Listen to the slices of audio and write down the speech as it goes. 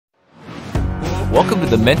Welcome to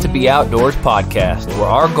the Meant to Be Outdoors podcast, where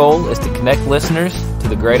our goal is to connect listeners to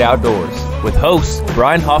the great outdoors with hosts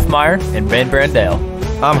Brian Hoffmeyer and Ben Brandell.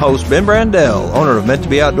 I'm host Ben Brandell, owner of Meant to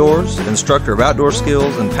Be Outdoors, instructor of outdoor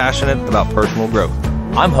skills, and passionate about personal growth.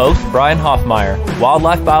 I'm host Brian Hoffmeyer,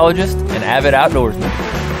 wildlife biologist and avid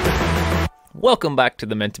outdoorsman. Welcome back to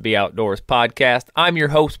the Meant to Be Outdoors podcast. I'm your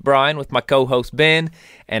host Brian with my co-host Ben,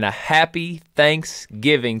 and a happy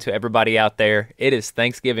Thanksgiving to everybody out there. It is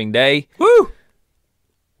Thanksgiving Day. Woo!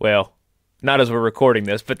 Well, not as we're recording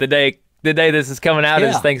this, but the day this is coming out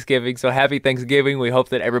is Yeah. Thanksgiving. So happy Thanksgiving. We hope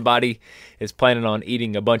that everybody is planning on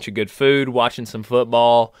eating a bunch of good food, watching some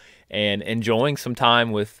football, and enjoying some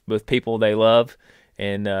time with people they love,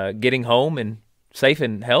 and getting home and safe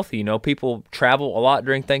and healthy. You know, people travel a lot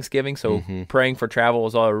during Thanksgiving, so praying for travel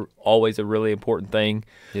is always a really important thing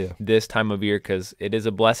this time of year, because it is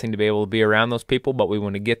a blessing to be able to be around those people, but we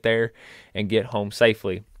want to get there and get home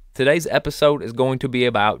safely. Today's episode is going to be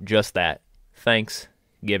about just that,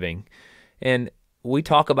 Thanksgiving. And we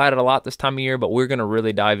talk about it a lot this time of year, but we're going to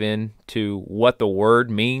really dive into what the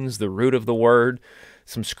word means, the root of the word,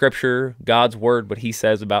 some scripture, God's word, what he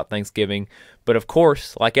says about Thanksgiving. But of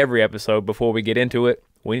course, like every episode, before we get into it,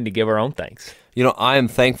 we need to give our own thanks. You know, I am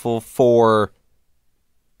thankful for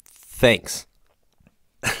thanks.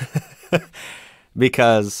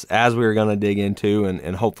 Because as we were going to dig into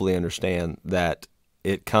and hopefully understand that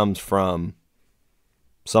it comes from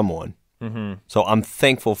someone. Mm-hmm. So I'm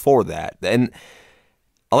thankful for that. And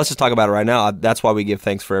let's just talk about it right now. That's why we give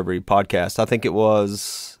thanks for every podcast. I think it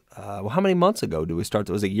was... how many months ago did we start?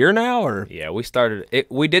 Was it a year now? Or yeah, we started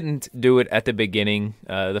it. We didn't do it at the beginning.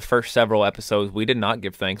 The first several episodes, we did not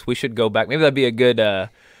give thanks. We should go back. Maybe that'd be a good a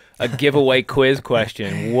giveaway quiz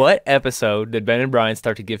question. What episode did Ben and Brian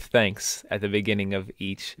start to give thanks at the beginning of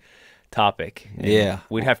each topic? And yeah,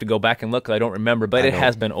 we'd have to go back and look. I don't remember, but it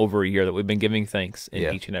has been over a year that we've been giving thanks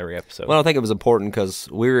in each and every episode. Well, I think it was important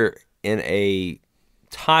because we were in a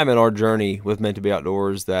time in our journey with Meant to Be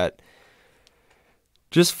Outdoors that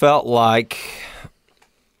just felt like,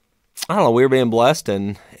 I don't know, we were being blessed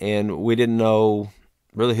and we didn't know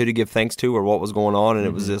really who to give thanks to or what was going on. And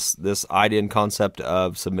it was this idea and concept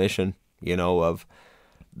of submission, you know, of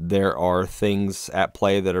there are things at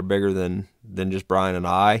play that are bigger than just Brian and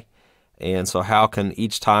I. And so how can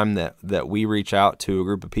each time that we reach out to a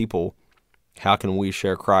group of people, how can we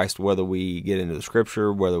share Christ, whether we get into the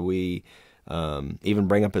scripture, whether we even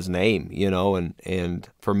bring up his name, you know, and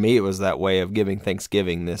for me, it was that way of giving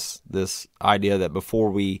Thanksgiving, this idea that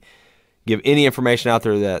before we give any information out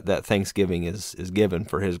there that Thanksgiving is given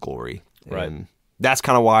for his glory. Right. And that's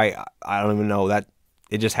kind of why I don't even know that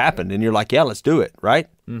it just happened. And you're like, yeah, let's do it. Right.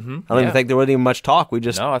 Mm-hmm. I don't even think there wasn't even much talk. We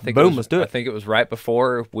just, let's do it. I think it was right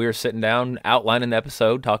before we were sitting down outlining the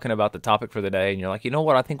episode, talking about the topic for the day. And you're like, you know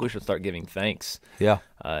what? I think we should start giving thanks. Yeah.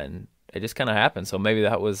 And it just kind of happened. So maybe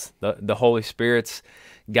that was the Holy Spirit's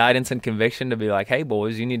guidance and conviction to be like, hey,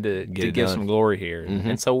 boys, you need to give some glory here. Mm-hmm.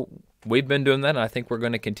 And so we've been doing that, and I think we're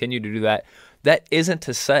going to continue to do that. That isn't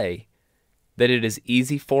to say that it is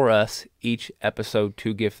easy for us each episode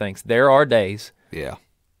to give thanks. There are days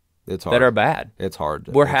it's hard. that are bad. It's hard.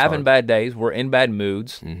 We're having bad days. We're in bad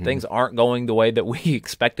moods. Mm-hmm. Things aren't going the way that we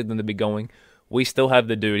expected them to be going. We still have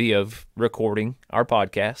the duty of recording our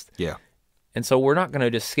podcast. Yeah. And so we're not going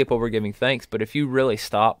to just skip over giving thanks, but if you really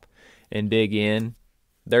stop and dig in,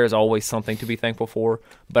 there is always something to be thankful for.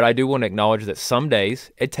 But I do want to acknowledge that some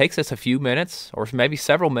days it takes us a few minutes or maybe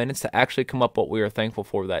several minutes to actually come up what we are thankful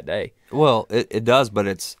for that day. Well, it does, but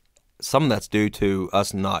it's some that's due to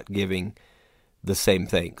us not giving the same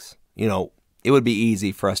things. You know, it would be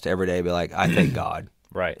easy for us to every day be like, I thank God.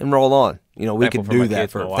 Right. And roll on. You know, we Thankful could for my do that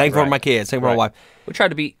kids for and my wife, thankful right. for my kids, thankful for my wife. We tried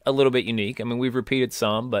to be a little bit unique. I mean, we've repeated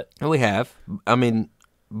some, but We have. I mean,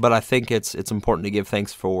 but I think it's important to give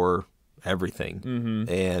thanks for everything.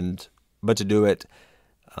 Mm-hmm. But to do it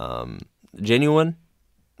genuine,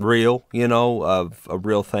 real, you know, of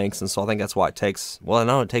real thanks. And so I think that's why it takes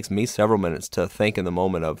me several minutes to think in the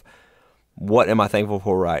moment of what am I thankful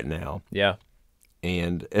for right now? yeah.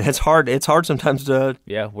 And it's hard sometimes to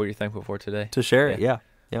Yeah, what are you thankful for today? to share it. Yeah.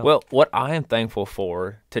 Yeah. Well, what I am thankful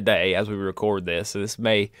for today as we record this, so this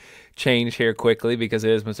may change here quickly because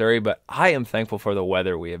it is Missouri, but I am thankful for the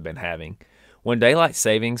weather we have been having. When daylight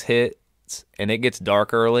savings hits and it gets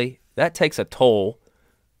dark early, that takes a toll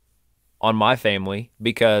on my family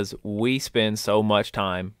because we spend so much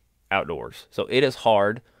time outdoors. So it is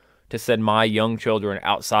hard to send my young children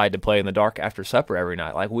outside to play in the dark after supper every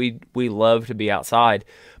night. Like we love to be outside,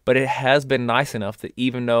 but it has been nice enough that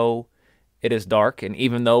even though it is dark and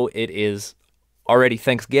even though it is already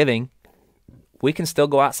Thanksgiving, we can still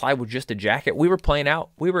go outside with just a jacket. We were playing out.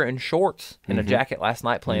 We were in shorts and a jacket last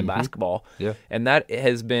night playing basketball. Yeah. And that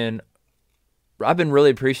has been, I've been really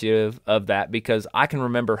appreciative of that because I can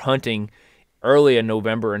remember hunting early in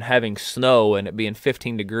November and having snow and it being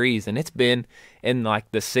 15 degrees. And it's been in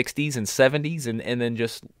like the 60s and 70s and then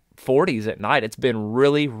just 40s at night. It's been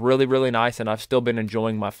really, really, really nice. And I've still been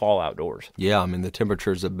enjoying my fall outdoors. Yeah, I mean, the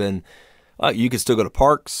temperatures have been, you could still go to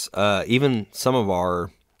parks. Even some of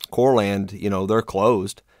our core land, they're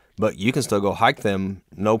closed, but you can still go hike them,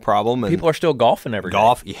 no problem. And people are still golfing every day.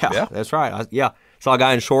 Golf, yeah, that's right. Saw a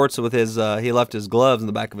guy in shorts with his, he left his gloves in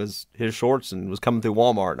the back of his shorts and was coming through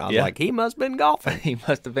Walmart. And I was like, he must have been golfing. He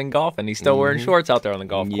must have been golfing. He's still wearing shorts out there on the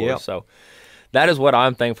golf course. So that is what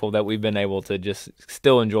I'm thankful that we've been able to just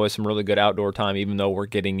still enjoy some really good outdoor time, even though we're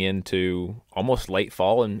getting into almost late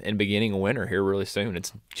fall and beginning of winter here really soon.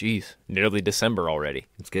 It's, nearly December already.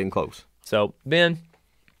 It's getting close. So, Ben,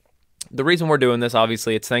 the reason we're doing this,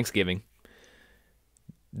 obviously, it's Thanksgiving.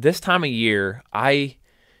 This time of year,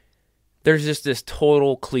 there's just this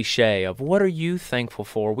total cliche of what are you thankful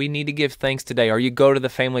for? We need to give thanks today. Or you go to the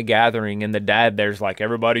family gathering and the dad there's like,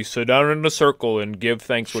 everybody sit down in a circle and give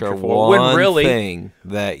thanks what you're for. When really, thing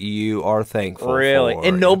that you are thankful for.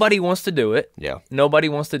 And nobody wants to do it. Yeah. Nobody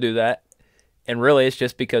wants to do that. And really, it's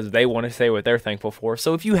just because they want to say what they're thankful for.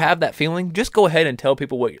 So if you have that feeling, just go ahead and tell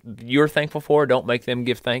people what you're thankful for. Don't make them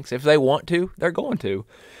give thanks. If they want to, they're going to.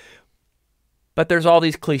 But there's all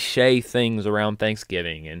these cliche things around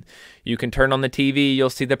Thanksgiving. And you can turn on the TV,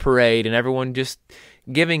 you'll see the parade, and everyone just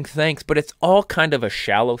giving thanks. But it's all kind of a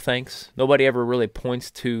shallow thanks. Nobody ever really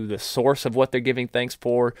points to the source of what they're giving thanks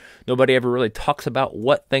for. Nobody ever really talks about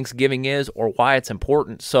what Thanksgiving is or why it's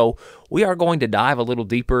important. So we are going to dive a little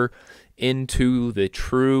deeper into the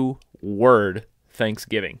true word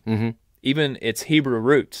Thanksgiving, even its Hebrew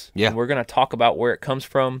roots. Yeah. And we're going to talk about where it comes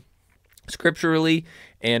from scripturally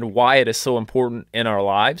and why it is so important in our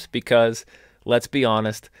lives because, let's be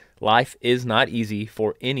honest, life is not easy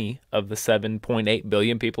for any of the 7.8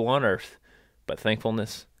 billion people on earth, but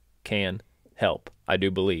thankfulness can help, I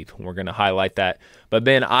do believe. We're going to highlight that. But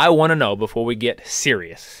Ben, I want to know before we get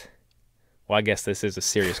serious, well, I guess this is a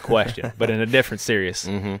serious question, but in a different serious.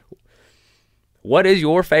 What is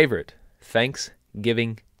your favorite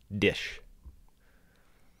Thanksgiving dish?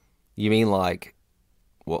 You mean like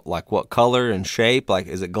what color and shape? Like,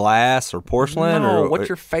 is it glass or porcelain? No, or what's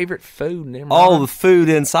your favorite food? The food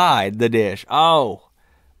inside the dish. Man,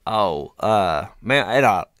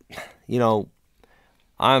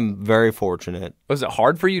 I'm very fortunate. Was it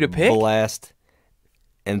hard for you to pick? Blessed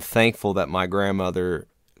and thankful that my grandmother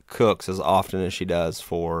cooks as often as she does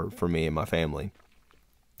for me and my family.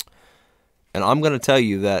 And I'm going to tell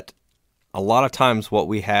you that a lot of times what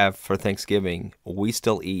we have for Thanksgiving, we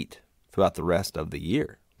still eat throughout the rest of the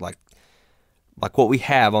year. Like what we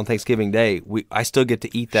have on Thanksgiving Day, I still get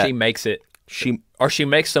to eat that. She makes it. She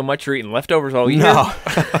makes so much you're eating leftovers all year. No,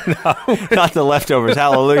 not the leftovers.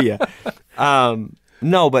 Hallelujah.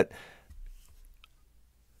 No, but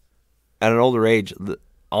at an older age,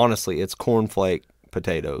 honestly, it's cornflake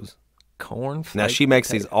potatoes. Cornflake. Now she makes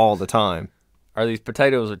these all the time. Are these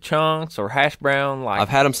potatoes or chunks or hash brown? I've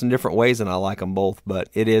had them some different ways, and I like them both. But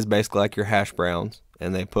it is basically like your hash browns,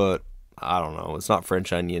 and they put, I don't know, it's not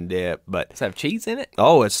French onion dip, but does it have cheese in it?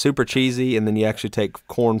 Oh, it's super cheesy, and then you actually take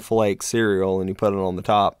cornflake cereal and you put it on the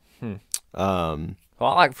top. Well,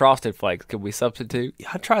 I like Frosted Flakes. Could we substitute?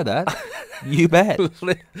 Yeah, I'd try that. You bet.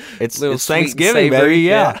 It's Thanksgiving, savory, baby.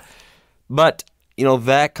 Yeah. But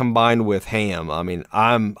that combined with ham. I mean,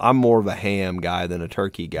 I'm more of a ham guy than a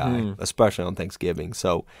turkey guy, especially on Thanksgiving.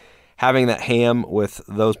 So having that ham with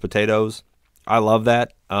those potatoes, I love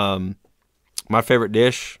that. My favorite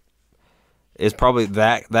dish is probably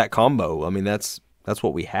that combo. I mean, that's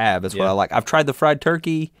what we have. That's what I like. I've tried the fried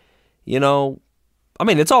turkey. I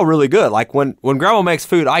mean, it's all really good. Like when Grandma makes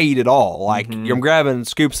food, I eat it all. Like I'm grabbing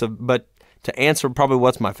scoops of. But to answer probably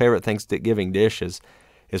what's my favorite Thanksgiving dish is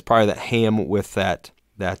probably that ham with that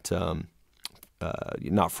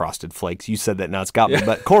not Frosted Flakes. You said that, now it's got me.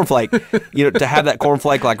 But cornflake. To have that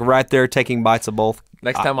cornflake like right there, taking bites of both.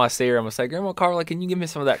 Next time I see her, I'm gonna say, Grandma Carla, can you give me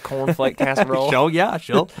some of that cornflake casserole?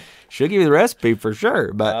 She'll give you the recipe for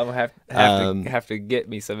sure. But I'm gonna have to get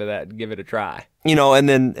me some of that and give it a try. And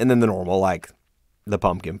then the normal, like the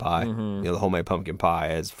pumpkin pie. The homemade pumpkin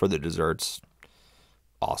pie is for the desserts.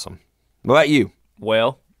 Awesome. What about you?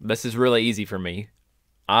 Well, this is really easy for me.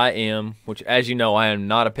 I am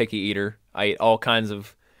not a picky eater. I eat all kinds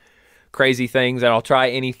of crazy things, and I'll try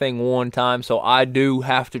anything one time, so I do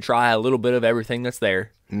have to try a little bit of everything that's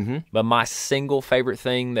there. But my single favorite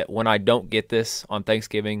thing that when I don't get this on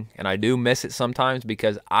Thanksgiving, and I do miss it sometimes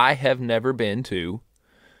because I have never been to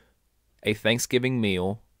a Thanksgiving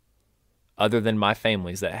meal other than my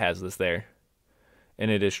family's that has this there. And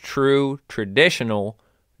it is true, traditional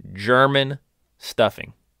German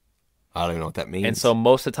stuffing. I don't even know what that means. And so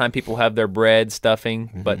most of the time people have their bread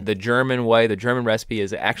stuffing, but the German way, the German recipe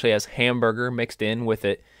is it actually has hamburger mixed in with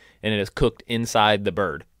it, and it is cooked inside the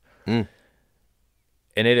bird. And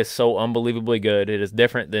it is so unbelievably good. It is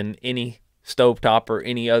different than any stovetop or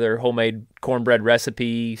any other homemade cornbread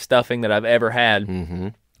recipe stuffing that I've ever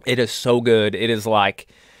had. It is so good. It is like,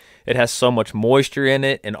 it has so much moisture in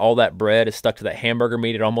it, and all that bread is stuck to that hamburger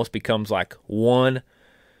meat. It almost becomes like one.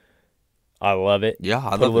 I love it. Yeah,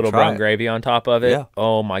 I'd Put a love to little try brown it. gravy on top of it. Yeah.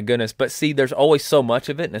 Oh, my goodness. But see, there's always so much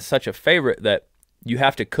of it, and it's such a favorite that you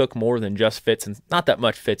have to cook more than just fits, and not that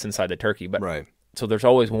much fits inside the turkey. But Right. So there's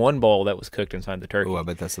always one bowl that was cooked inside the turkey. Oh, I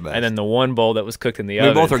bet that's the best. And then the one bowl that was cooked in the I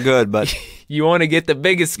mean, oven. both are good, but You want to get the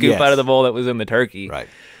biggest scoop Yes. out of the bowl that was in the turkey. right.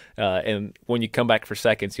 And when you come back for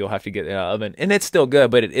seconds, you'll have to get it out of the oven. And it's still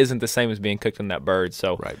good, but it isn't the same as being cooked in that bird.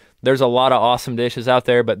 So Right. there's a lot of awesome dishes out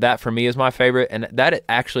there, but that for me is my favorite. And that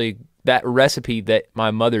actually, that recipe that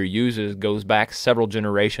my mother uses goes back several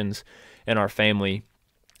generations in our family.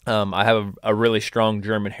 I have a really strong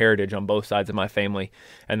German heritage on both sides of my family,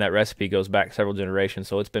 and that recipe goes back several generations.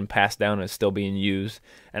 So it's been passed down and it's still being used.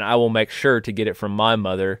 And I will make sure to get it from my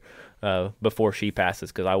mother before she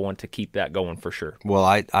passes, because I want to keep that going for sure. Well,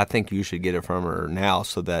 I think you should get it from her now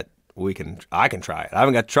so that I can try it. I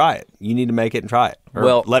haven't got to try it. You need to make it and try it. Or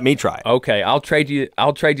Well, let me try it. Okay, I'll trade you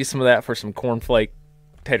some of that for some cornflake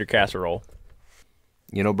tater casserole.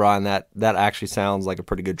 You know, Brian, that actually sounds like a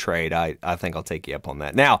pretty good trade. I think I'll take you up on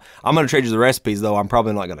that. Now, I'm going to trade you the recipes, though. I'm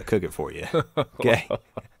probably not going to cook it for you. Okay?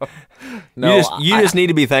 No, you just need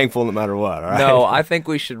to be thankful no matter what, all right? No, I think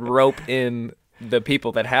we should rope in the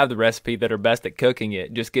people that have the recipe that are best at cooking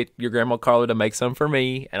it. Just get your grandma Carla to make some for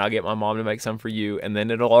me, and I'll get my mom to make some for you, and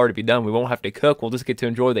then it'll already be done. We won't have to cook. We'll just get to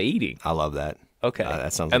enjoy the eating. I love that. Okay.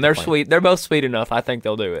 That sounds and like a they're plan. sweet. They're both sweet enough. I think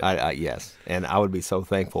they'll do it. Yes, and I would be so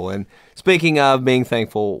thankful. And speaking of being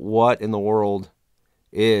thankful, what in the world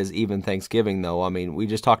is even Thanksgiving, though? I mean, we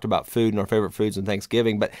just talked about food and our favorite foods and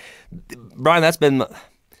Thanksgiving, but Brian,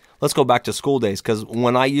 let's go back to school days, because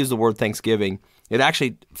when I use the word Thanksgiving,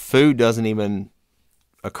 food doesn't even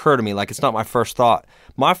occur to me. Like, it's not my first thought.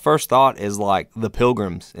 My first thought is like the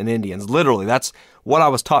Pilgrims and Indians. Literally, that's what I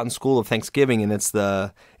was taught in school of Thanksgiving, and it's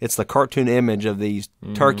the cartoon image of these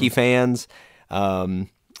turkey fans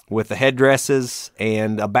with the headdresses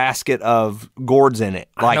and a basket of gourds in it.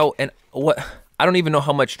 I know, and I don't even know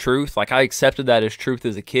how much truth. Like, I accepted that as truth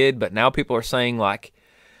as a kid, but now people are saying like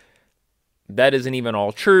that isn't even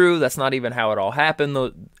all true. That's not even how it all happened.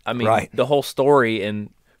 I mean, Right. The whole story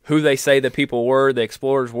and who they say the people were, the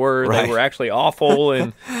explorers were, Right. they were actually awful.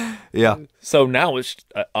 And Yeah. so now it's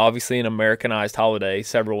obviously an Americanized holiday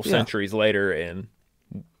several centuries later, and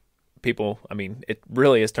people, I mean, it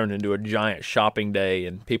really has turned into a giant shopping day,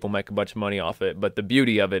 and people make a bunch of money off it. But the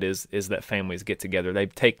beauty of it is that families get together.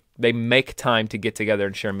 They make time to get together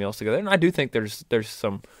and share meals together. And I do think there's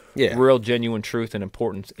some real genuine truth and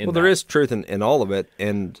importance in that. Well, there is truth in all of it,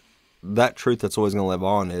 and that truth that's always going to live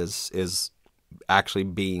on is actually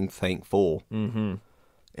being thankful. Mm-hmm.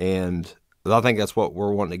 And I think that's what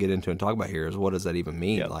we're wanting to get into and talk about here is what does that even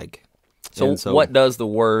mean? Yep. Like, So what does the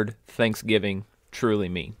word Thanksgiving truly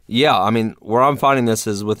mean? Yeah, I mean, where I'm finding this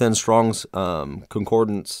is within Strong's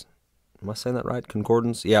concordance. Am I saying that right?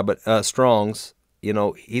 Concordance? Yeah, but Strong's, he's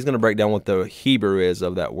going to break down what the Hebrew is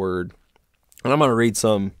of that word. And I'm going to read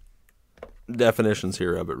some definitions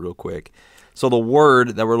here of it real quick. So the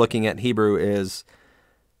word that we're looking at in Hebrew is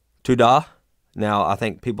tudah. Now, I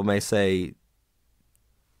think people may say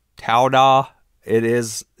taudah.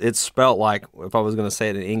 It's spelt like, if I was going to say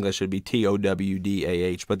it in English, it would be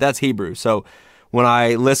Towdah, but that's Hebrew. So when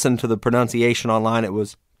I listened to the pronunciation online, it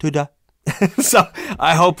was tudah. So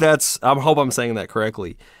I hope I'm saying that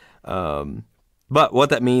correctly. But what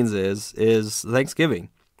that means is Thanksgiving.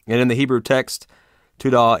 And in the Hebrew text,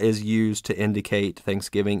 tudah is used to indicate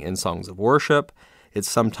Thanksgiving in songs of worship. It's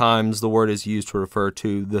sometimes the word is used to refer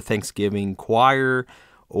to the Thanksgiving choir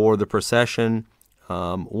or the procession.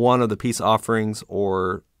 One of the peace offerings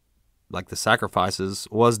or like the sacrifices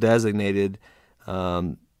was designated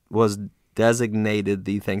the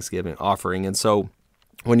Thanksgiving offering. And so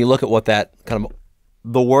when you look at what that kind of,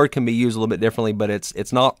 the word can be used a little bit differently, but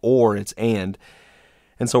it's not or, it's and.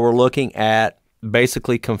 And so we're looking at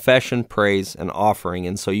basically confession, praise, and offering.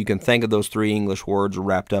 And so you can think of those three English words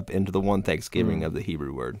wrapped up into the one Thanksgiving of the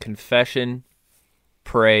Hebrew word. Confession,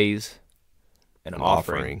 praise, and An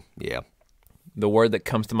offering. Yeah. The word that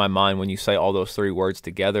comes to my mind when you say all those three words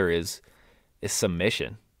together is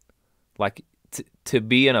submission. Like to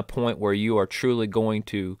be in a point where you are truly going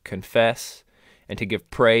to confess and to give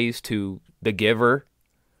praise to the giver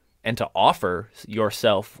and to offer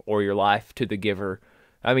yourself or your life to the giver.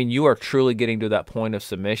 I mean, you are truly getting to that point of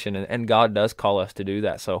submission, and God does call us to do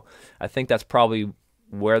that. So I think that's probably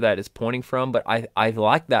where that is pointing from. But I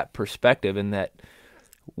like that perspective in that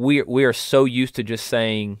we are so used to just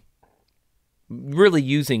saying, really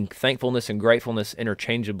using thankfulness and gratefulness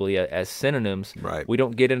interchangeably as synonyms. Right. We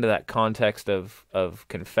don't get into that context of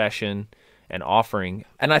confession and offering.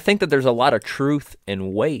 And I think that there's a lot of truth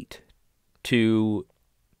and weight to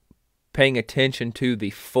paying attention to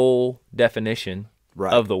the full definition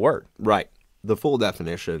Right. of the word. Right. The full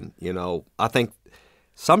definition, I think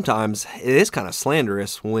sometimes it is kind of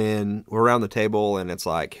slanderous when we're around the table and it's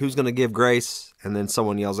like, who's going to give grace? And then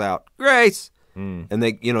someone yells out, grace. And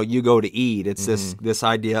they, you go to eat. It's this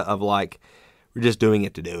idea of like, we're just doing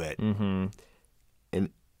it to do it. And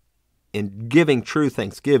in giving true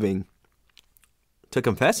thanksgiving, to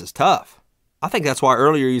confess is tough. I think that's why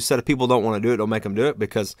earlier you said if people don't want to do it, don't make them do it,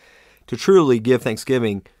 because to truly give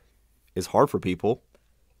thanksgiving is hard for people.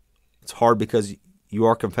 It's hard because you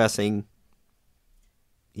are confessing,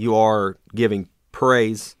 you are giving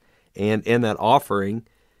praise, and in that offering,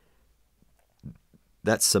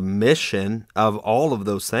 that submission of all of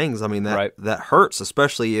those things, I mean, that hurts,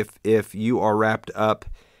 especially if you are wrapped up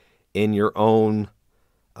in your own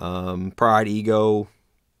pride, ego.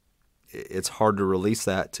 It's hard to release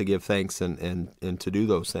that, to give thanks and to do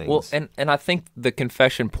those things. Well, and I think the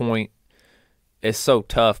confession point is so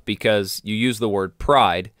tough because you use the word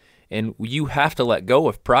pride, and you have to let go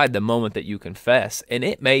of pride the moment that you confess. And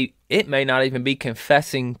it may not even be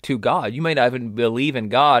confessing to God. You may not even believe in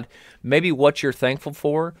God. Maybe what you're thankful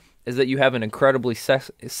for is that you have an incredibly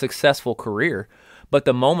successful career. But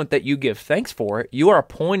the moment that you give thanks for it, you are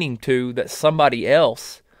pointing to that somebody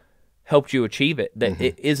else helped you achieve it, that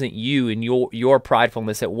it isn't you and your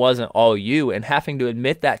pridefulness, it wasn't all you. And having to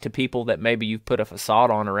admit that to people that maybe you've put a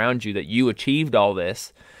facade on around you, that you achieved all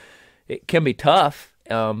this, it can be tough.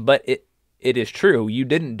 But it is true. You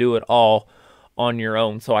didn't do it all on your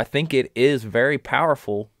own. So I think it is very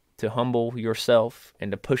powerful to humble yourself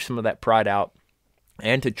and to push some of that pride out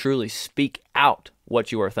and to truly speak out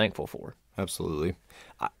what you are thankful for. Absolutely.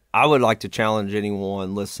 I would like to challenge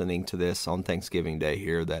anyone listening to this on Thanksgiving Day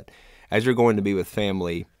here that as you're going to be with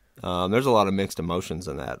family, there's a lot of mixed emotions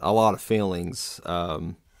in that, a lot of feelings.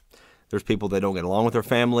 There's people that don't get along with their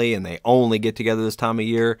family and they only get together this time of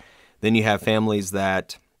year. Then you have families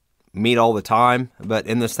that meet all the time, but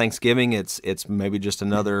in this Thanksgiving, it's maybe just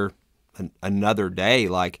another day.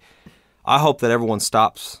 Like, I hope that everyone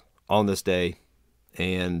stops on this day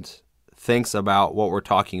and thinks about what we're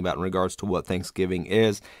talking about in regards to what Thanksgiving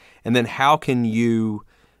is, and then how can you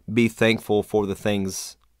be thankful for the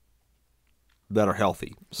things that are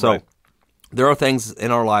healthy. So there are things in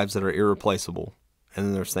our lives that are irreplaceable, and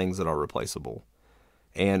then there's things that are replaceable.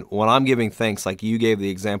 And when I'm giving thanks, like you gave the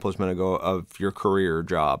example a minute ago of your career or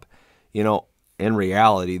job, in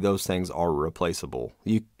reality, those things are replaceable.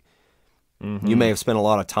 You may have spent a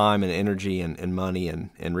lot of time and energy and money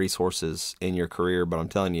and resources in your career, but I'm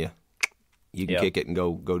telling you, you can kick it and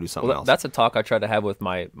go do something else. That's a talk I try to have with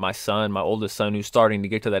my son, my oldest son, who's starting to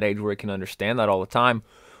get to that age where he can understand that all the time.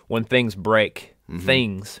 When things break,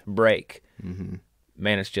 man,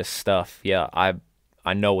 it's just stuff. Yeah,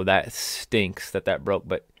 I know that stinks that broke,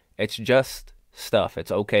 but it's just stuff.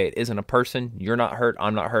 It's okay. It isn't a person. You're not hurt.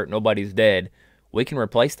 I'm not hurt. Nobody's dead. We can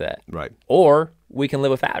replace that. Right. Or we can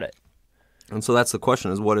live without it. And so that's the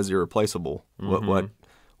question, is what is irreplaceable?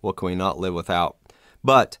 What can we not live without?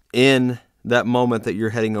 But in that moment that you're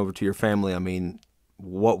heading over to your family, I mean,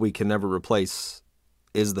 what we can never replace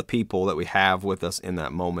is the people that we have with us in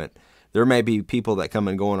that moment. There may be people that come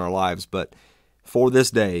and go in our lives, but for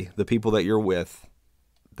this day, the people that you're with,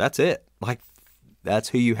 that's it. Like, that's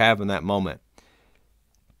who you have in that moment.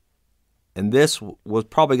 And this was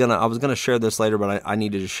probably I was going to share this later, but I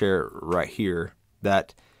needed to share it right here,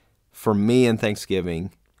 that for me in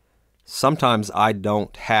Thanksgiving, sometimes I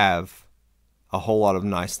don't have a whole lot of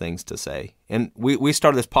nice things to say. And we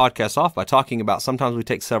started this podcast off by talking about sometimes we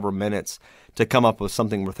take several minutes to come up with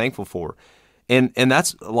something we're thankful for. And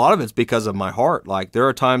that's, a lot of it's because of my heart. Like, there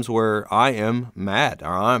are times where I am mad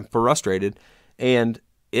or I'm frustrated, and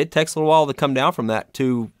it takes a little while to come down from that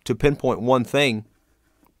to pinpoint one thing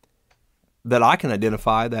that I can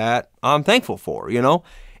identify that I'm thankful for, And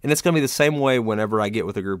it's going to be the same way whenever I get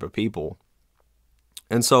with a group of people.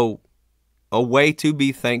 And so a way to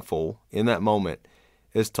be thankful in that moment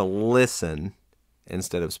is to listen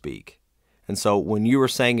instead of speak. And so when you were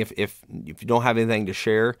saying if you don't have anything to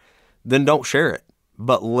share, then don't share it,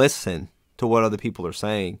 but listen to what other people are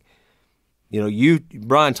saying.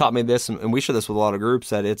 Brian taught me this, and we share this with a lot of groups,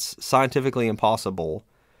 that it's scientifically impossible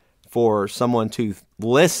for someone to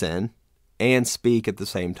listen and speak at the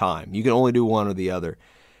same time. You can only do one or the other.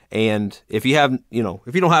 And if you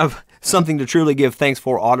don't have something to truly give thanks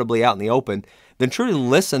for audibly out in the open, then truly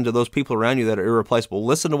listen to those people around you that are irreplaceable.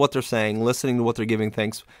 Listen to what they're saying, listening to what they're giving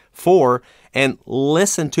thanks for, and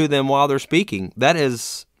listen to them while they're speaking. That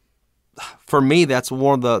is, for me, that's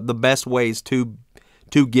one of the best ways to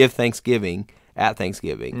give thanksgiving at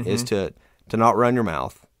Thanksgiving, is to not run your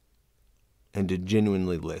mouth and to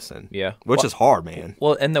genuinely listen. Yeah. Which is hard, man.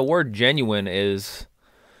 Well, and the word genuine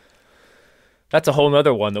that's a whole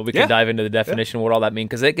nother one that we can dive into the definition of what all that means,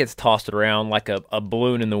 because it gets tossed around like a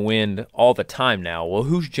balloon in the wind all the time now. Well,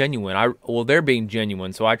 who's genuine? They're being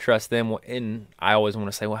genuine, so I trust them. And I always want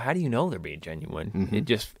to say, well, how do you know they're being genuine?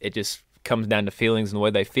 Mm-hmm. It just comes down to feelings and the way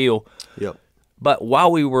they feel. Yep. But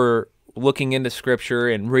while we were looking into Scripture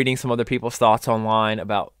and reading some other people's thoughts online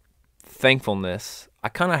about thankfulness, I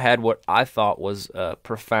kind of had what I thought was a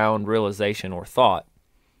profound realization or thought.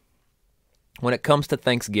 When it comes to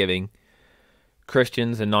Thanksgiving,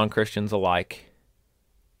 Christians and non-Christians alike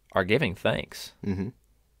are giving thanks. Mm-hmm.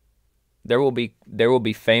 There will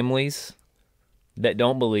be families that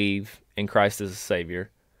don't believe in Christ as a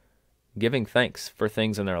Savior giving thanks for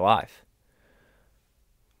things in their life.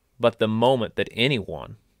 But the moment that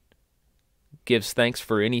anyone gives thanks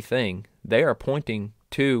for anything, they are pointing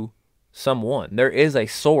to someone. There is a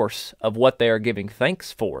source of what they are giving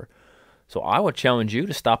thanks for. So I would challenge you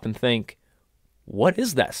to stop and think, what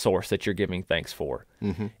is that source that you're giving thanks for?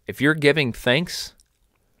 Mm-hmm. If you're giving thanks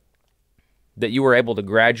that you were able to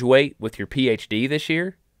graduate with your PhD this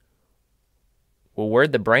year, well,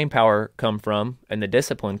 where'd the brain power come from and the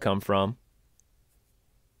discipline come from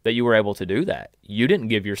that you were able to do that? You didn't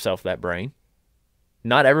give yourself that brain.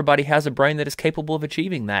 Not everybody has a brain that is capable of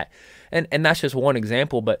achieving that. And that's just one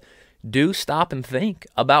example, but do stop and think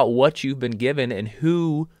about what you've been given and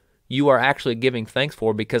who you are actually giving thanks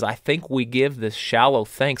for, because I think we give this shallow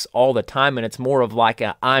thanks all the time, and it's more of like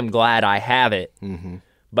a I'm glad I have it,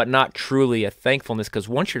 but not truly a thankfulness, because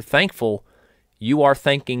once you're thankful, you are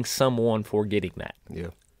thanking someone for getting that.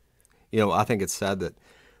 Yeah. I think it's sad that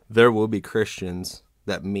there will be Christians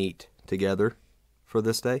that meet together for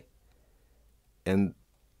this day, and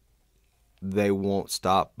they won't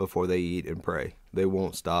stop before they eat and pray. They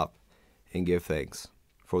won't stop and give thanks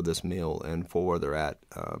for this meal and for where they're at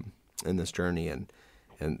in this journey, and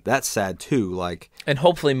that's sad too. And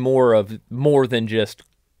hopefully more than just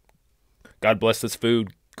God bless this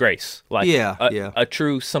food, grace. A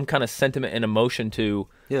true some kind of sentiment and emotion to.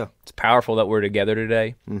 Yeah, it's powerful that we're together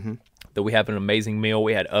today. That we have an amazing meal.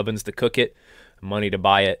 We had ovens to cook it, money to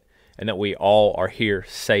buy it, and that we all are here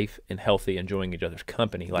safe and healthy, enjoying each other's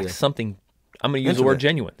company. Something. I'm going to use the word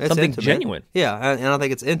genuine. It's something intimate. Genuine. Yeah, and I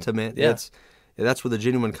think it's intimate. Yeah. That's where the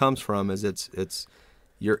genuine comes from. Is it's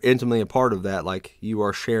you're intimately a part of that. Like, you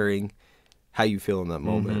are sharing how you feel in that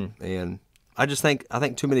moment. And I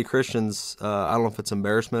think too many Christians. I don't know if it's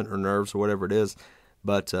embarrassment or nerves or whatever it is,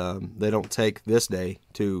 but they don't take this day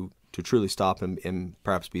to truly stop and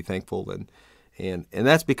perhaps be thankful. And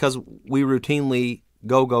that's because we routinely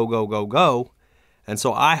go. And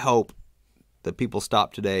so I hope that people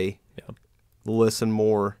stop today, listen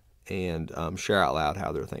more, and share out loud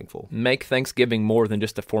how they're thankful. Make Thanksgiving more than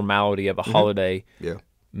just a formality of a holiday. Yeah.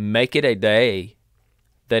 Make it a day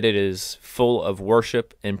that it is full of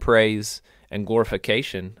worship and praise and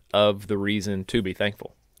glorification of the reason to be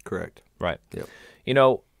thankful. Correct. Right.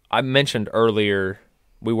 Yep. I mentioned earlier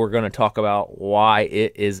we were going to talk about why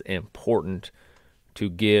it is important to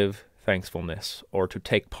give thankfulness or to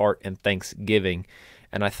take part in Thanksgiving.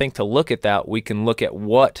 And I think to look at that, we can look at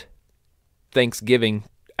what Thanksgiving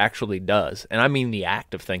actually does. And I mean the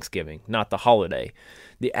act of Thanksgiving, not the holiday.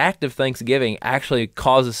 The act of Thanksgiving actually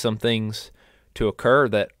causes some things to occur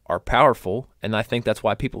that are powerful, and I think that's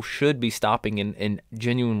why people should be stopping and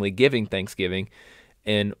genuinely giving Thanksgiving.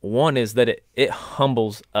 And one is that it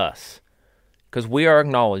humbles us, because we are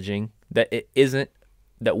acknowledging that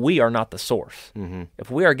that we are not the source.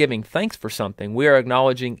 If we are giving thanks for something, we are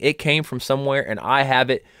acknowledging it came from somewhere and I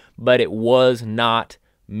have it, but it was not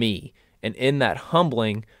me. And in that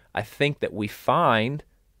humbling, I think that we find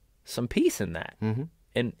some peace in that,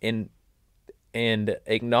 and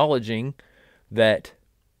acknowledging that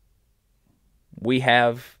we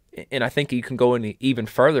have. And I think you can go in even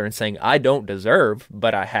further and saying, I don't deserve,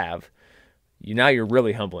 but I have. Now you're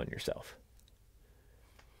really humbling yourself.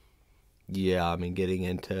 Yeah, I mean, getting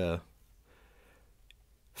into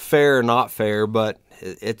fair or not fair, but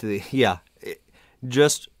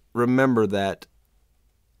just remember that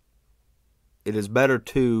it is better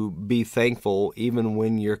to be thankful even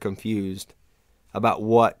when you're confused about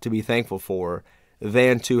what to be thankful for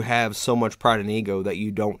than to have so much pride and ego that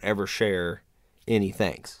you don't ever share any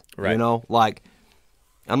thanks. Right. You know, like,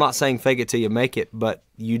 I'm not saying fake it till you make it, but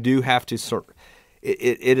you do have to,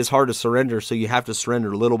 it is hard to surrender, so you have to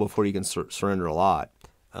surrender a little before you can surrender a lot.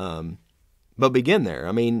 But begin there.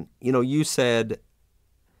 I mean, you know, you said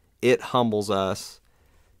it humbles us.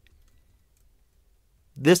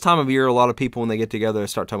 This time of year, a lot of people, when they get together,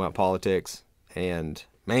 start talking about politics, and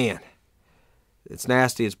man, it's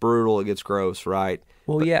nasty, it's brutal, it gets gross, right?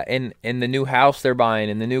 Well, yeah, and the new house they're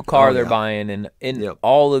buying, and the new car they're buying, and Yep.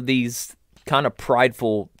 all of these kind of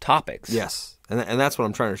prideful topics. Yes, and that's what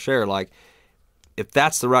I'm trying to share. Like, if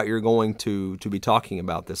that's the route you're going to be talking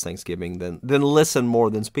about this Thanksgiving, then listen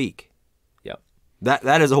more than speak. Yep.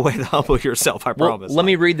 That is a way to humble yourself, I promise. Let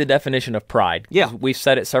me read the definition of pride. Yeah. We've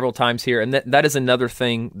said it several times here, and that is another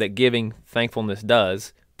thing that giving thankfulness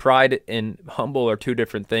does. Pride and humble are two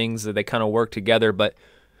different things that they kind of work together, but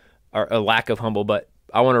are a lack of humble. But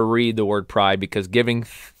I want to read the word pride because giving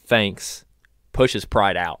thanks pushes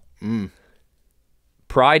pride out.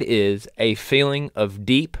 Pride is a feeling of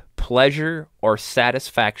deep pleasure or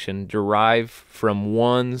satisfaction derived from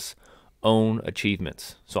one's own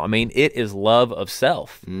achievements. So, I mean, it is love of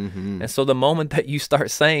self. And so the moment that you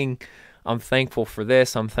start saying, I'm thankful for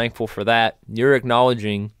this, I'm thankful for that, you're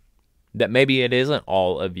acknowledging that maybe it isn't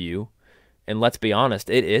all of you. And let's be honest,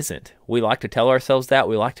 it isn't. We like to tell ourselves that.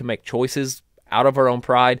 We like to make choices out of our own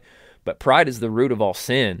pride, but pride is the root of all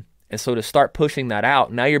sin. And so to start pushing that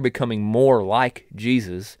out, now you're becoming more like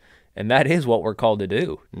Jesus, and that is what we're called to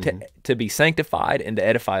do, to be sanctified and to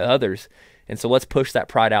edify others. And so let's push that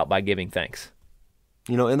pride out by giving thanks.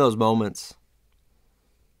 You know, in those moments,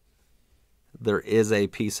 there is a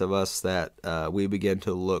piece of us that we begin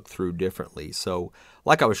to look through differently. So,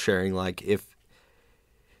 like I was sharing, like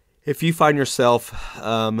if you find yourself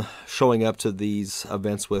showing up to these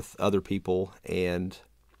events with other people and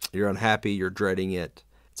you're unhappy, you're dreading it,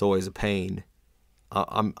 it's always a pain.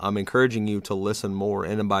 I'm encouraging you to listen more,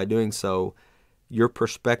 and by doing so, your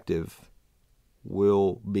perspective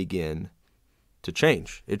will begin to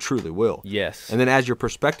change. It truly will. Yes. And then as your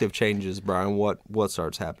perspective changes, Brian, what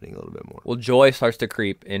starts happening a little bit more? Well, joy starts to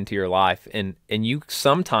creep into your life, and you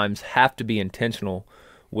sometimes have to be intentional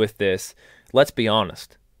with this. Let's be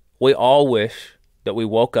honest. We all wish that we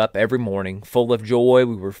woke up every morning full of joy.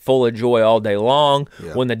 We were full of joy all day long.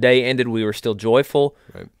 Yeah. When the day ended, we were still joyful.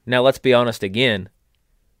 Right. Now, let's be honest again.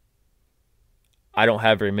 I don't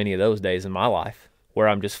have very many of those days in my life where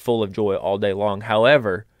I'm just full of joy all day long.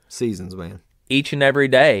 However, seasons, man. Each and every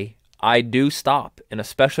day, I do stop, and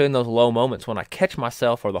especially in those low moments when I catch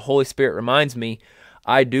myself or the Holy Spirit reminds me,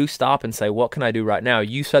 I do stop and say, what can I do right now?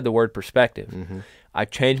 You said the word perspective. I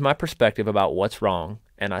change my perspective about what's wrong,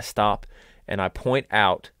 and I stop and I point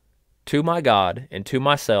out to my God and to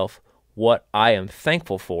myself what I am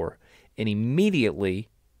thankful for, and immediately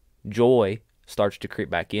joy starts to creep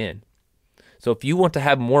back in. So if you want to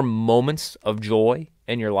have more moments of joy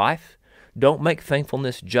in your life, don't make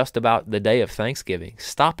thankfulness just about the day of Thanksgiving.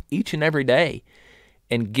 Stop each and every day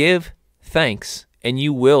and give thanks, and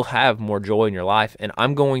you will have more joy in your life. And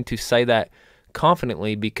I'm going to say that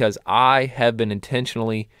confidently because I have been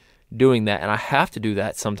intentionally doing that, and I have to do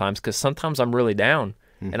that sometimes because sometimes I'm really down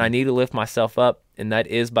and I need to lift myself up, and that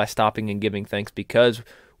is by stopping and giving thanks because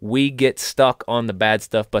we get stuck on the bad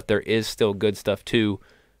stuff, but there is still good stuff too.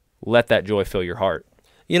 Let that joy fill your heart.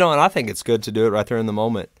 You know, and I think it's good to do it right there in the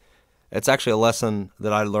moment. It's actually a lesson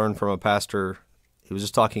that I learned from a pastor. He was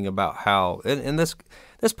just talking about how, and this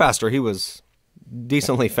pastor, he was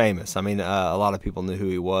decently famous. I mean, a lot of people knew who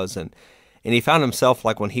he was, and he found himself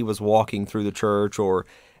like when he was walking through the church or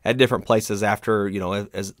at different places after, you know,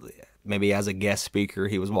 as maybe as a guest speaker,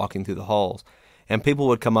 he was walking through the halls, and people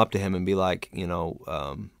would come up to him and be like, you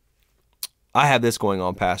know, I have this going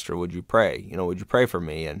on, Pastor. Would you pray? You know, would you pray for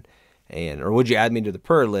me? Or would you add me to the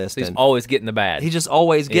prayer list? He's always getting the bad. He's just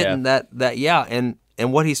always getting that. And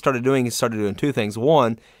what he started doing two things.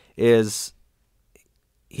 One is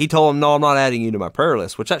he told him, no, I'm not adding you to my prayer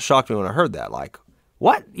list, which that shocked me when I heard that. Like,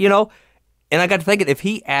 what? You know? And I got to thinking, if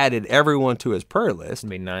he added everyone to his prayer list. It'd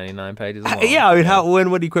be 99 pages long. Yeah, I mean,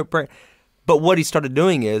 when would he quit praying? But what he started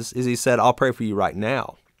doing is he said, I'll pray for you right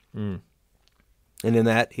now. And in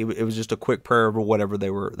that, it was just a quick prayer of whatever they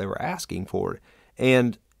were asking for.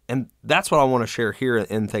 And that's what I want to share here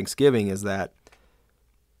in Thanksgiving is that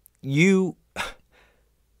you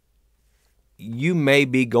may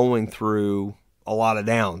be going through a lot of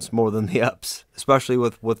downs more than the ups, especially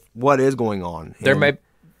with what is going on.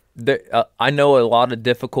 I know a lot of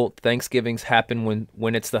difficult Thanksgivings happen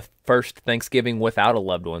when it's the first Thanksgiving without a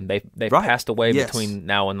loved one. They've Right. passed away Yes. between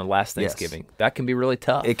now and the last Yes. Thanksgiving. That can be really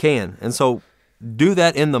tough. It can. And so do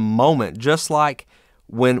that in the moment, just like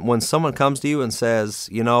when someone comes to you and says,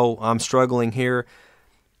 I'm struggling here.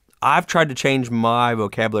 I've tried to change my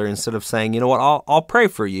vocabulary instead of saying, you know what, I'll pray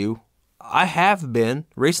for you. I have been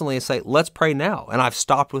recently and say, let's pray now. And I've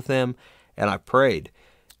stopped with them and I prayed.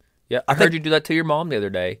 Yeah, I heard you do that to your mom the other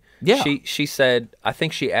day. Yeah. She said, I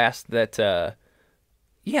think she asked that,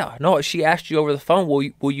 she asked you over the phone,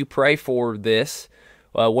 will you pray for this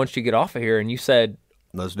once you get off of here? And you said,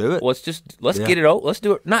 let's do it. Let's get it over. Let's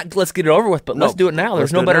do it. Not let's get it over with, but let's do it now.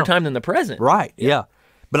 There's no better time than the present. Right, yeah.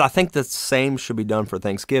 But I think the same should be done for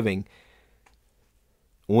Thanksgiving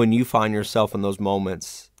when you find yourself in those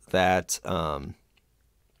moments that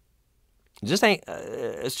just ain't,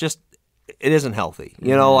 it isn't healthy.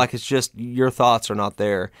 Like it's just your thoughts are not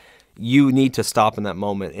there. You need to stop in that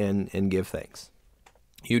moment and give thanks.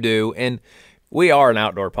 You do. And we are an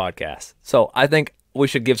outdoor podcast. So I think we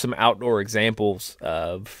should give some outdoor examples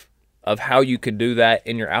of how you can do that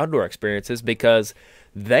in your outdoor experiences, because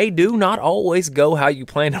they do not always go how you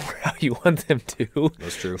plan them or how you want them to.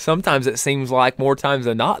 That's true. Sometimes it seems like more times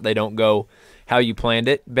than not they don't go how you planned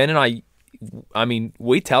it. Ben and I mean,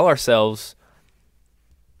 we tell ourselves,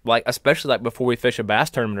 like, especially like before we fish a bass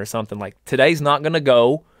tournament or something, like today's not going to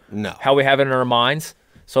go how we have it in our minds.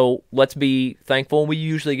 So let's be thankful. We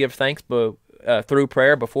usually give thanks through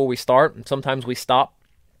prayer before we start, and sometimes we stop.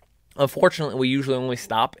 Unfortunately, we usually only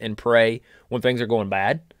stop and pray when things are going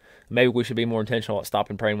bad. Maybe we should be more intentional at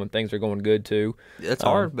stopping praying when things are going good too. It's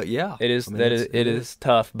hard, but yeah, it is. It is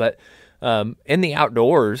tough. But in the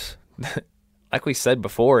outdoors, like we said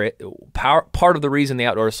before, part of the reason the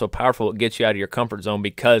outdoors is so powerful, it gets you out of your comfort zone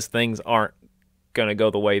because things aren't going to go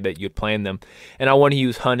the way that you'd planned them. And I want to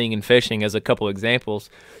use hunting and fishing as a couple examples.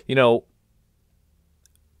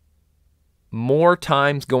 More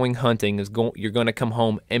times going hunting you're going to come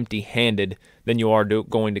home empty-handed than you are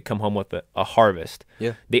going to come home with a harvest.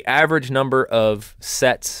 Yeah. The average number of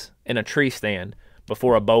sets in a tree stand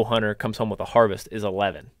before a bow hunter comes home with a harvest is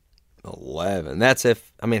 11. 11. That's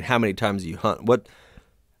how many times you hunt? What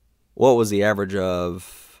was the average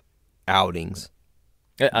of outings?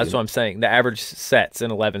 That's what I'm saying. The average sets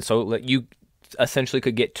in 11. So you essentially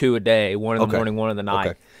could get 2 a day, one in the morning, one in the night.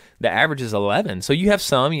 Okay. The average is 11. So you have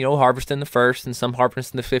some, harvesting the 1st and some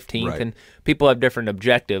harvesting the 15th. Right. And people have different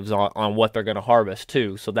objectives on what they're going to harvest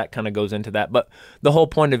too. So that kind of goes into that. But the whole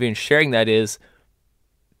point of even sharing that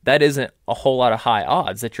isn't a whole lot of high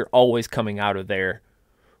odds that you're always coming out of there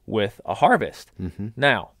with a harvest. Mm-hmm.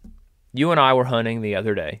 Now, you and I were hunting the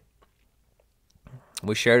other day.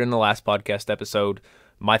 We shared in the last podcast episode,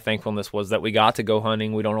 my thankfulness was that we got to go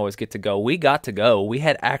hunting. We don't always get to go. We got to go. We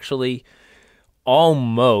had actually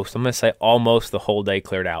almost the whole day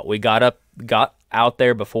cleared out. We got out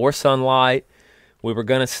there before sunlight. We were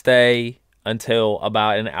going to stay until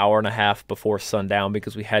about an hour and a half before sundown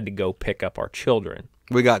because we had to go pick up our children.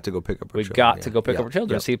 We got to go pick up our children. We got to go pick up our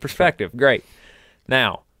children. See perspective. Great.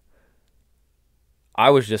 Now, I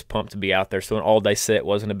was just pumped to be out there, so an all-day sit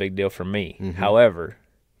wasn't a big deal for me. Mm-hmm. However,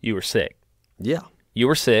 you were sick. Yeah. You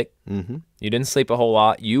were sick. Mm-hmm. You didn't sleep a whole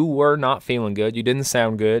lot. You were not feeling good. You didn't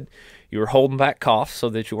sound good. You were holding back coughs so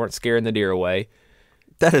that you weren't scaring the deer away.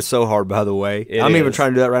 That is so hard, by the way. I'm even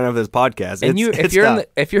trying to do that right now for this podcast. And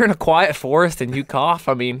if you're in a quiet forest and you cough,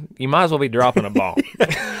 you might as well be dropping a bomb.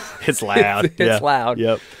 It's loud. It's loud.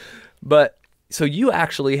 Yep. But so you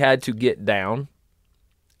actually had to get down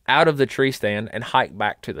out of the tree stand and hike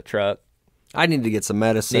back to the truck. I need to get some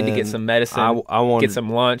medicine. I want to get some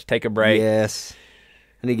lunch, take a break. Yes.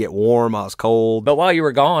 I need to get warm. I was cold. But while you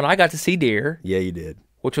were gone, I got to see deer. Yeah, you did.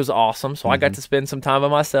 Which was awesome. So I got to spend some time by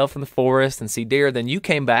myself in the forest and see deer. Then you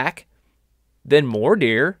came back. Then more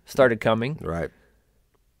deer started coming. Right.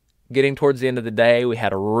 Getting towards the end of the day, we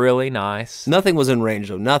had a really nice... Nothing was in range,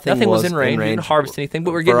 though. Nothing was in range. We didn't harvest anything,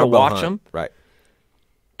 but we were getting to watch them. Right.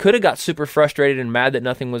 Could have got super frustrated and mad that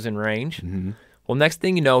nothing was in range. Mm-hmm. Well, next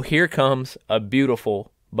thing you know, here comes a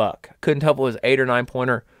beautiful buck. Couldn't tell if it was 8 or 9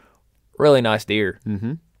 pointer. Really nice deer.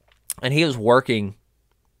 Mm-hmm. And he was working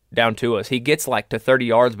down to us. He gets like to 30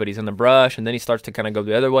 yards, but he's in the brush, and then he starts to kind of go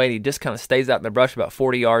the other way, and he just kind of stays out in the brush about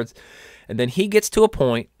 40 yards. And then he gets to a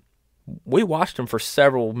point, we watched him for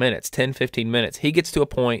several minutes, 10, 15 minutes. He gets to a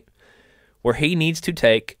point where he needs to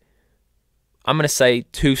take, I'm going to say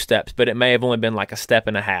 2 steps, but it may have only been like a step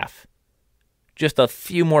and a half. Just a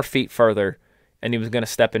few more feet further, and he was going to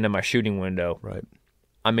step into my shooting window. Right.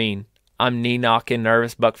 I mean, I'm knee knocking,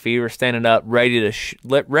 nervous, buck fever, standing up, ready to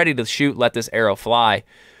shoot, let this arrow fly.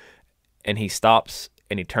 And he stops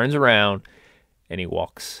and he turns around and he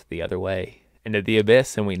walks the other way into the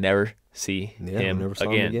abyss, and we never see him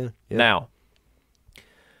again. Yeah. Now,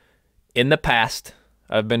 in the past,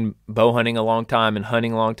 I've been bow hunting a long time and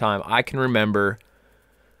hunting a long time. I can remember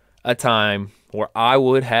a time where I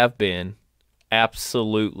would have been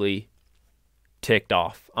absolutely ticked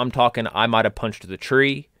off. I'm talking I might have punched the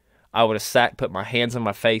tree. I would have sat, put my hands on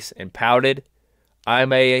my face, and pouted. I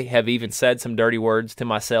may have even said some dirty words to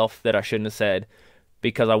myself that I shouldn't have said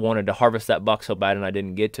because I wanted to harvest that buck so bad and I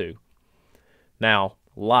didn't get to. Now,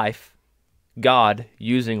 life, God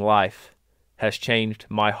using life, has changed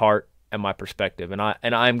my heart and my perspective, and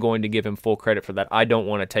I'm going to give him full credit for that. I don't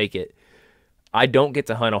want to take it. I don't get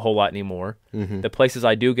to hunt a whole lot anymore. The places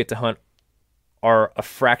I do get to hunt are a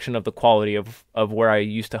fraction of the quality of where I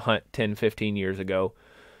used to hunt 10, 15 years ago.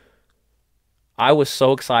 I was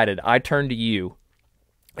so excited. I turned to you,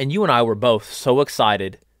 and you and I were both so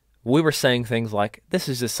excited. We were saying things like, this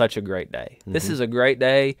is just such a great day. This is a great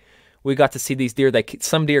day. We got to see these deer.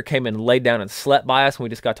 Some deer came and laid down and slept by us, and we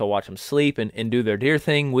just got to watch them sleep and do their deer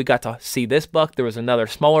thing. We got to see this buck. There was another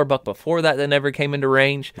smaller buck before that never came into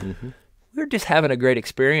range. We were just having a great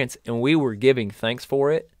experience, and we were giving thanks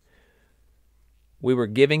for it. We were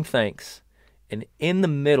giving thanks. And in the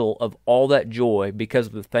middle of all that joy, because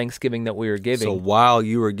of the Thanksgiving that we were giving. So while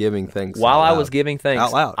you were giving thanks While out I loud, was giving thanks,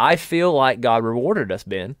 out loud. I feel like God rewarded us,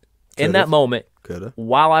 Ben. In that moment,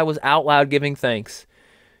 while I was out loud giving thanks,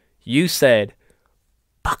 you said,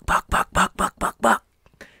 buck, buck, buck, buck, buck, buck, buck.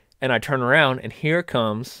 And I turn around, and here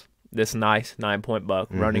comes this nice 9-point buck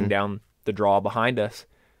running down the draw behind us.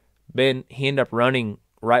 Ben, he ended up running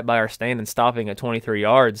right by our stand and stopping at 23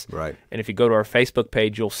 yards. Right. And if you go to our Facebook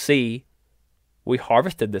page, you'll see we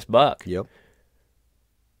harvested this buck. Yep.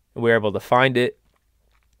 We were able to find it.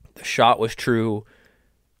 The shot was true.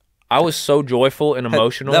 I was so joyful and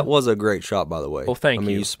emotional. That was a great shot, by the way. Well, thank you. I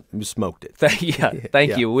mean, you smoked it. Thank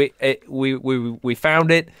you. We found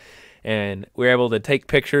it, and we were able to take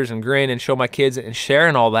pictures and grin and show my kids and share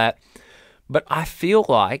and all that. But I feel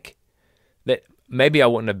like that maybe I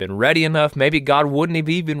wouldn't have been ready enough. Maybe God wouldn't have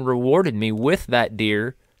even rewarded me with that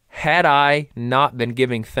deer had I not been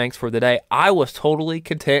giving thanks for the day. I was totally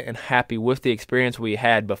content and happy with the experience we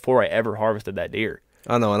had before I ever harvested that deer.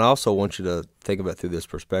 I know, and I also want you to think about it through this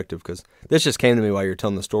perspective, because this just came to me while you were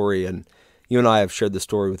telling the story, and you and I have shared the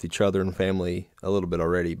story with each other and family a little bit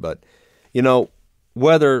already. But, you know,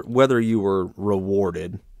 whether you were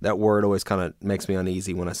rewarded, that word always kind of makes me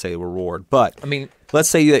uneasy when I say reward. But I mean, let's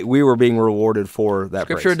say that we were being rewarded for that.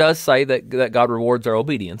 Scripture praise. does say that God rewards our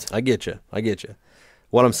obedience. I get you.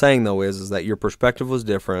 What I'm saying, though, is that your perspective was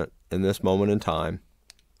different in this moment in time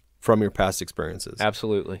from your past experiences.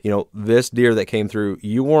 Absolutely. You know, this deer that came through,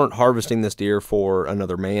 you weren't harvesting this deer for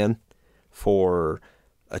another man, for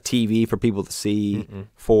a TV for people to see,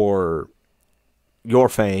 for your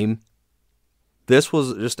fame. This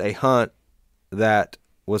was just a hunt that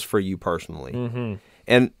was for you personally.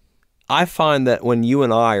 And I find that when you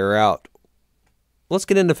and I are out, let's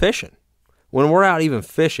get into fishing. When we're out even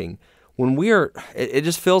fishing, when we are, it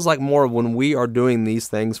just feels like more when we are doing these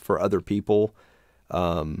things for other people,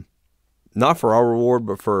 not for our reward,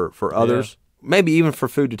 but for others, maybe even for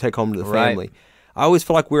food to take home to the family. I always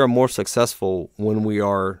feel like we are more successful when we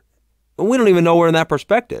don't even know we're in that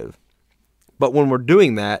perspective. But when we're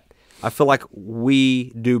doing that, I feel like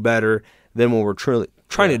we do better than when we're truly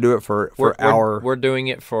trying to do it we're doing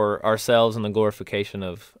it for ourselves and the glorification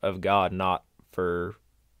of God, not for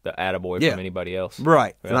the attaboy from anybody else.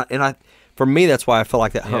 Right. Yeah. And I for me, that's why I feel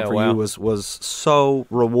like that hunt for you was so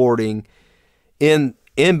rewarding in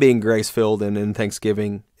being grace-filled and in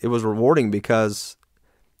Thanksgiving. It was rewarding because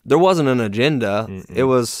there wasn't an agenda. It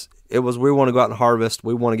was we want to go out and harvest,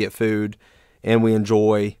 we want to get food, and we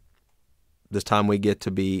enjoy this time we get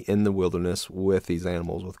to be in the wilderness with these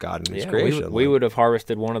animals, with God and His creation. We would have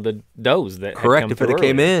harvested one of the does that correct had if come it through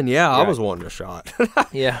came earlier. in. Yeah, I was wanting a shot.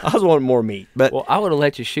 Yeah, I was wanting more meat. But well, I would have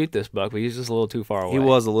let you shoot this buck, but he was just a little too far away. He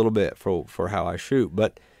was a little bit for how I shoot,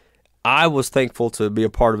 but I was thankful to be a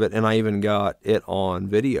part of it, and I even got it on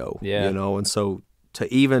video. Yeah, you know, and so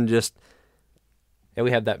to even just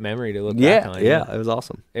we have that memory to look back on. Yeah, it was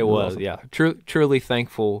awesome. It was awesome. Yeah, truly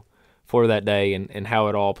thankful for that day and how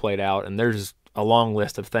it all played out. And there's a long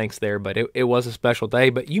list of thanks there, but it was a special day.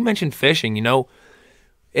 But you mentioned fishing. You know,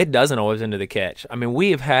 it doesn't always end to the catch. I mean,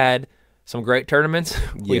 we have had some great tournaments.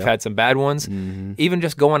 We've had some bad ones. Even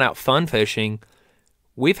just going out fun fishing,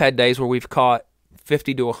 we've had days where we've caught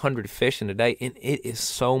 50 to 100 fish in a day, and it is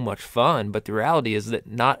so much fun. But the reality is that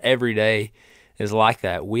not every day is like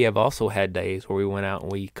that. We have also had days where we went out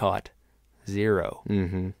and we caught 0.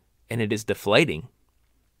 Mm-hmm. And it is deflating.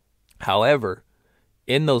 However,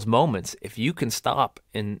 in those moments, if you can stop,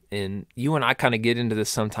 and you and I kind of get into this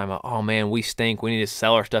sometime, oh man, we stink, we need to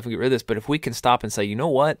sell our stuff and get rid of this. But if we can stop and say, you know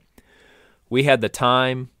what? We had the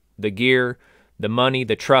time, the gear, the money,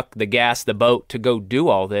 the truck, the gas, the boat to go do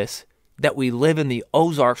all this, that we live in the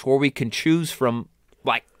Ozarks where we can choose from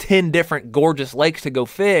like 10 different gorgeous lakes to go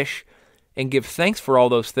fish and give thanks for all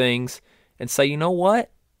those things and say, you know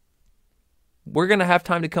what? We're going to have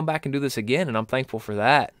time to come back and do this again, and I'm thankful for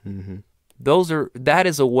that. Mm-hmm. That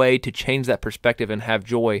is a way to change that perspective and have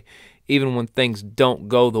joy even when things don't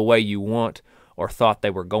go the way you want or thought they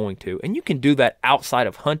were going to. And you can do that outside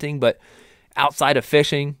of hunting, but outside of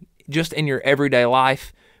fishing, just in your everyday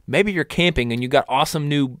life. Maybe you're camping and you got awesome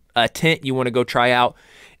new tent you want to go try out,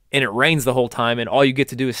 and it rains the whole time, and all you get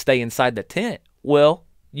to do is stay inside the tent. Well,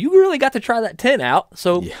 you really got to try that tent out,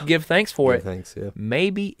 so give thanks for it. Thanks, yeah.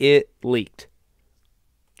 Maybe it leaked.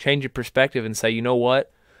 Change your perspective and say, you know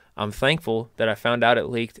what? I'm thankful that I found out it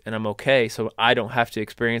leaked and I'm okay, so I don't have to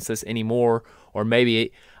experience this anymore. Or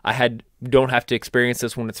maybe don't have to experience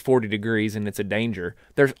this when it's 40 degrees and it's a danger.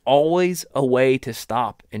 There's always a way to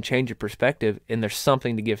stop and change your perspective, and there's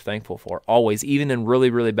something to give thankful for. Always, even in really,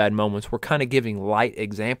 really bad moments. We're kind of giving light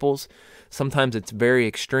examples. Sometimes it's very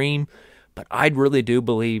extreme, but I really do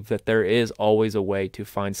believe that there is always a way to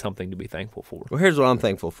find something to be thankful for. Well, here's what I'm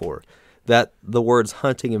thankful for. That the words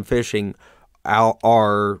hunting and fishing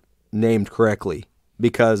are named correctly,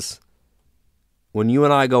 because when you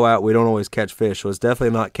and I go out, we don't always catch fish, so it's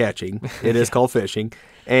definitely not catching. It is called fishing,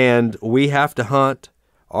 and we have to hunt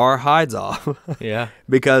our hides off. Yeah.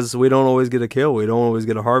 Because we don't always get a kill. We don't always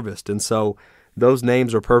get a harvest, and so those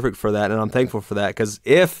names are perfect for that, and I'm thankful for that, because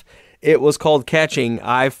if it was called catching,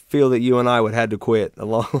 I feel that you and I would have had to quit a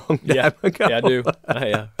long time ago. Yeah, I do.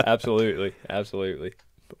 Yeah, absolutely. Absolutely.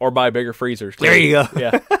 Or buy bigger freezers. There you go.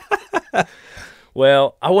 Yeah.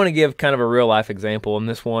 Well, I want to give kind of a real life example, and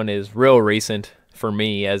this one is real recent for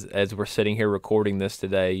me as we're sitting here recording this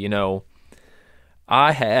today. You know,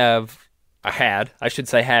 I had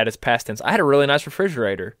as past tense, I had a really nice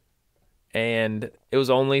refrigerator, and it was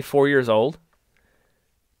only 4 years old.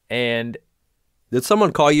 And did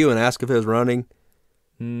someone call you and ask if it was running?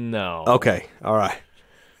 No. Okay. All right.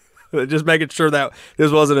 Just making sure that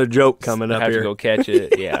this wasn't a joke coming up here. here. To go catch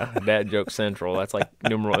it. Yeah, dad joke central. That's like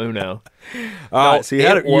numero uno. All right, so you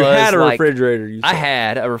had a refrigerator. I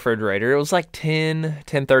had a refrigerator. It was like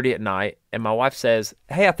 10:30 at night, and my wife says,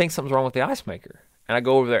 hey, I think something's wrong with the ice maker. And I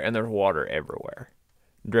go over there, and there's water everywhere,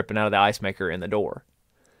 dripping out of the ice maker in the door.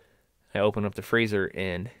 I open up the freezer,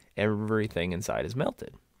 and everything inside is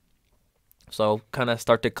melted. So kind of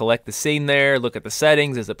start to collect the scene there, look at the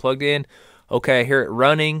settings. Is it plugged in? Okay, I hear it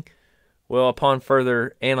running. Well, upon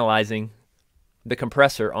further analyzing, the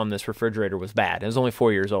compressor on this refrigerator was bad. It was only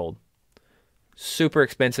 4 years old. Super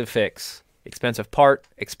expensive fix. Expensive part,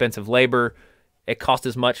 expensive labor. It cost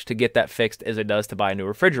as much to get that fixed as it does to buy a new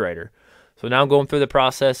refrigerator. So now I'm going through the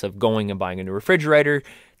process of going and buying a new refrigerator,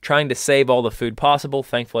 trying to save all the food possible.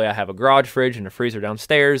 Thankfully, I have a garage fridge and a freezer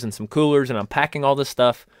downstairs and some coolers, and I'm packing all this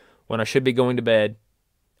stuff when I should be going to bed.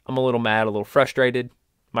 I'm a little mad, a little frustrated.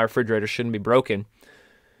 My refrigerator shouldn't be broken.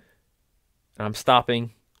 And I'm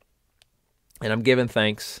stopping, and I'm giving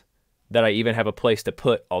thanks that I even have a place to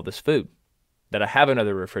put all this food, that I have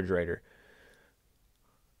another refrigerator.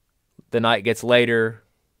 The night gets later.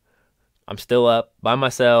 I'm still up by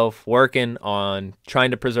myself, working on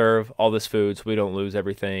trying to preserve all this food so we don't lose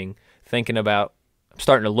everything. I'm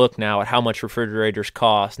starting to look now at how much refrigerators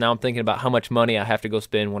cost. Now I'm thinking about how much money I have to go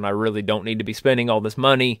spend when I really don't need to be spending all this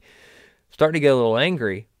money. Starting to get a little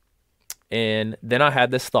angry. And then I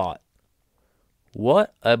had this thought.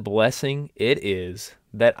 What a blessing it is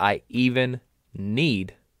that I even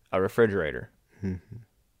need a refrigerator. Mm-hmm.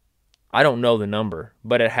 I don't know the number,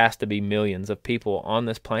 but it has to be millions of people on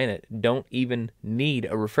this planet don't even need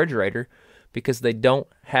a refrigerator because they don't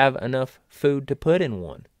have enough food to put in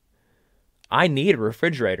one. I need a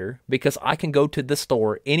refrigerator because I can go to the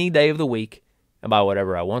store any day of the week and buy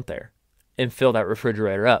whatever I want there and fill that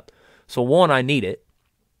refrigerator up. So one, I need it.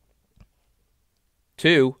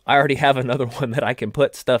 Two, I already have another one that I can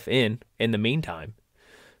put stuff in the meantime.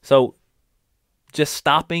 So just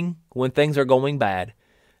stopping when things are going bad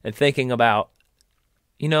and thinking about,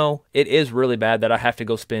 you know, it is really bad that I have to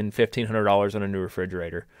go spend $1,500 on a new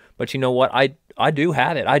refrigerator. But you know what? I do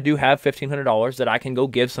have it. I do have $1,500 that I can go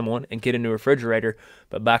give someone and get a new refrigerator.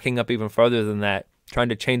 But backing up even further than that, trying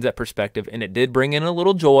to change that perspective, and it did bring in a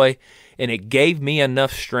little joy, and it gave me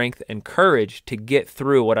enough strength and courage to get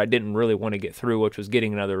through what I didn't really want to get through, which was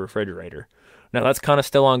getting another refrigerator. Now that's kind of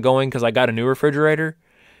still ongoing because I got a new refrigerator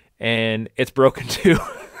and it's broken too.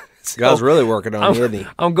 So God's really working on you, isn't he?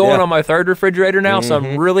 I'm going on my third refrigerator now, so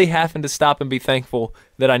I'm really having to stop and be thankful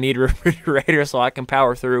that I need a refrigerator so I can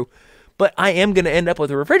power through. But I am going to end up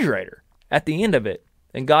with a refrigerator at the end of it,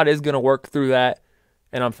 and God is going to work through that,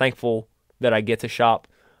 and I'm thankful that I get to shop.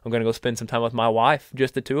 I'm going to go spend some time with my wife,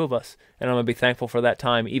 just the two of us, and I'm going to be thankful for that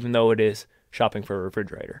time, even though it is shopping for a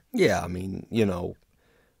refrigerator. Yeah, I mean,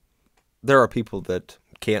 there are people that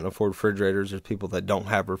can't afford refrigerators. There's people that don't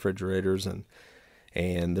have refrigerators, and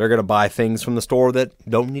they're going to buy things from the store that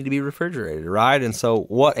don't need to be refrigerated, right? And so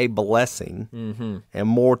what a blessing and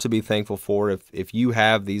more to be thankful for if you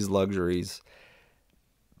have these luxuries.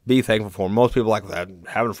 Be thankful for them. Most people are like,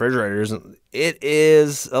 having a refrigerator isn't. It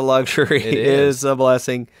is a luxury. It is a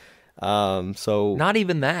blessing. So not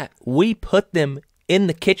even that. We put them in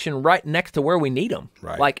the kitchen right next to where we need them.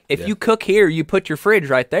 Right. Like if you cook here, you put your fridge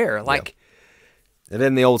right there. Like. And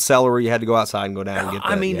then the old cellar where you had to go outside and go down and get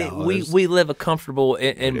that. I mean, we live a comfortable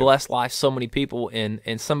and blessed life, so many people,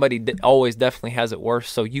 and somebody always definitely has it worse,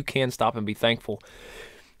 so you can stop and be thankful.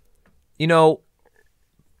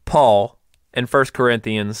 Paul, in 1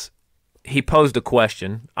 Corinthians, he posed a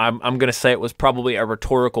question. I'm going to say it was probably a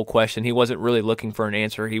rhetorical question. He wasn't really looking for an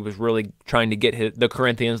answer. He was really trying to get the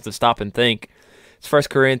Corinthians to stop and think. It's 1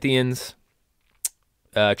 Corinthians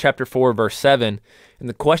chapter 4, verse 7, and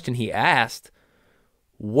the question he asked,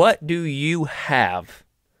 what do you have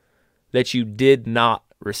that you did not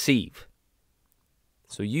receive?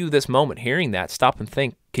 So you, this moment, hearing that, stop and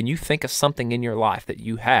think. Can you think of something in your life that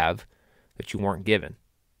you have that you weren't given,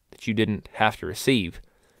 that you didn't have to receive?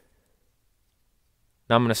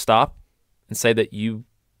 Now I'm going to stop and say that you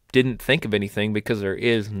didn't think of anything because there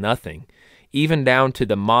is nothing. Even down to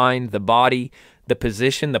the mind, the body, the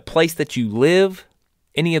position, the place that you live,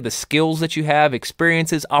 any of the skills that you have,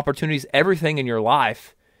 experiences, opportunities, everything in your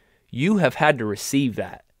life, you have had to receive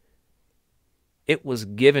that. It was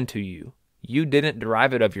given to you. You didn't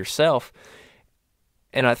derive it of yourself.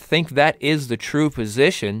 And I think that is the true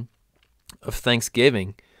position of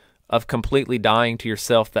thanksgiving, of completely dying to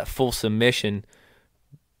yourself, that full submission,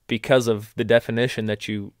 because of the definition that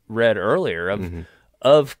you read earlier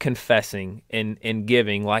of confessing and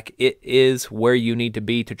giving. Like, it is where you need to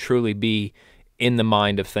be to truly be in the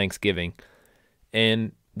mind of thanksgiving.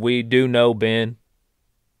 And we do know, Ben,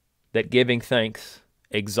 that giving thanks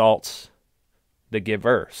exalts the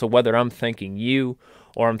giver. So whether I'm thanking you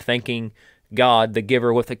or I'm thanking God, the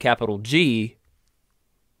giver with a capital G,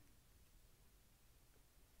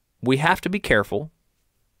 we have to be careful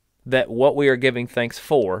that what we are giving thanks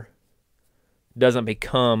for doesn't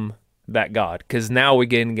become that God, because now we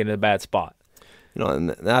get in a bad spot.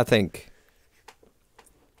 And I think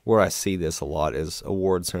where I see this a lot is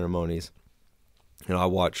award ceremonies.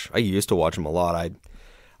 I used to watch them a lot.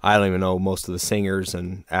 I don't even know most of the singers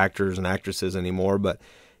and actors and actresses anymore, but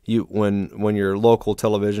when your local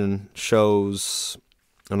television shows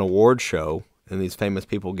an award show and these famous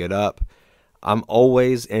people get up, I'm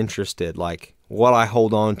always interested. Like, what I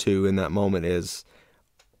hold on to in that moment is,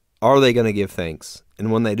 are they going to give thanks?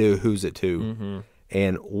 And when they do, who's it to?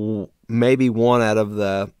 And maybe one out of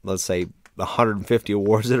the, let's say, 150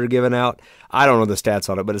 awards that are given out, I don't know the stats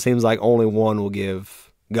on it, but it seems like only one will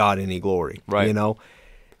give God any glory, right?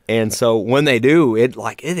 And so when they do, it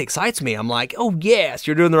excites me. I'm like, oh yes,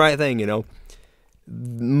 you're doing the right thing,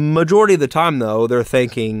 Majority of the time, though, they're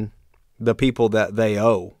thanking the people that they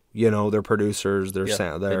owe, their producers, their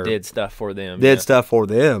sound, that did stuff for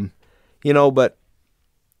them, but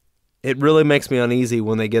it really makes me uneasy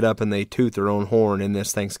when they get up and they toot their own horn in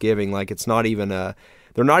this Thanksgiving. Like, it's not even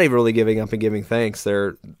they're not even really giving up and giving thanks.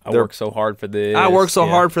 I worked so hard for this. I worked so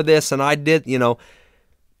hard for this, and I did,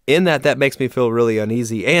 in that makes me feel really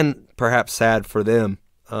uneasy and perhaps sad for them,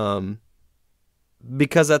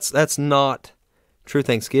 because that's not true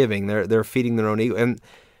Thanksgiving. They're feeding their own ego. And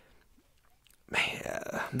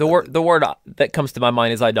the word that comes to my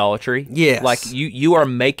mind is idolatry. Yes, like you are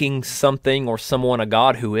making something or someone a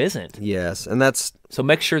god who isn't. Yes, and that's so.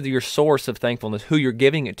 Make sure that your source of thankfulness, who you're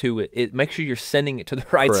giving it to, make sure you're sending it to the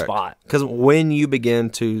right spot. Because when you begin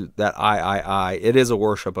to that I, it is a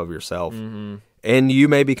worship of yourself. And you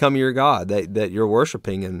may become your God that you're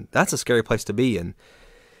worshiping, and that's a scary place to be. And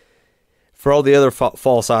for all the other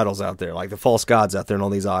false idols out there, like the false gods out there and all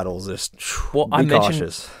these idols, just be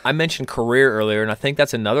cautious. I mentioned career earlier, and I think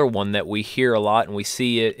that's another one that we hear a lot, and we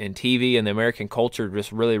see it in TV, and the American culture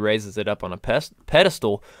just really raises it up on a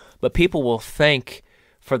pedestal. But people will thank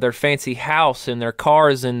for their fancy house and their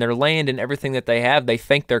cars and their land and everything that they have. They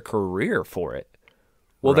thank their career for it.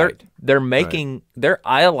 Well, they're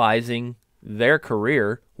idolizing their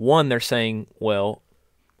career, one, they're saying, well,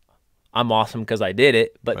 I'm awesome because I did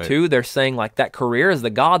it. But Right. two, they're saying like that career is the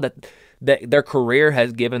God that their career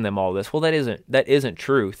has given them all this. Well, that isn't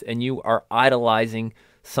truth, and you are idolizing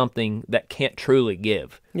something that can't truly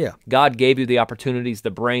give. Yeah. God gave you the opportunities,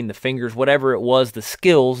 the brain, the fingers, whatever it was, the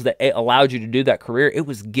skills that it allowed you to do that career. It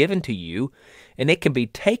was given to you, and it can be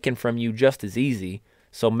taken from you just as easy.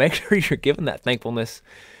 So make sure you're giving that thankfulness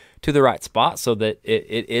to the right spot so that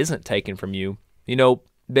it isn't taken from you. You know,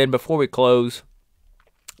 Ben, before we close,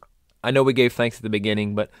 I know we gave thanks at the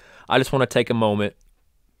beginning, but I just want to take a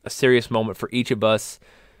serious moment for each of us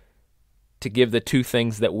to give the two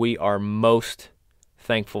things that we are most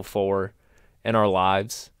thankful for in our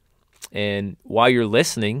lives. And while you're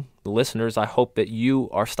listening, the listeners, I hope that you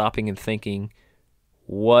are stopping and thinking,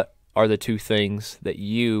 what are the two things that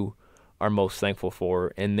you are most thankful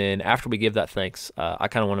for? And then after we give that thanks, I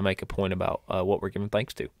kind of want to make a point about what we're giving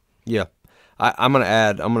thanks to. Yeah. I'm going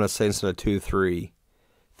to say instead of 2, 3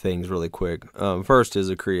 things really quick. First is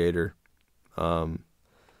a creator.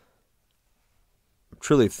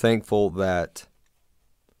 Truly thankful that,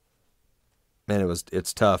 man,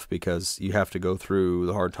 it's tough because you have to go through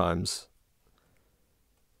the hard times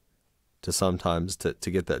to sometimes to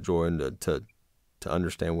get that joy and to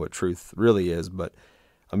understand what truth really is. But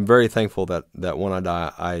I'm very thankful that when I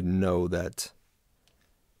die, I know that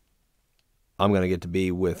I'm going to get to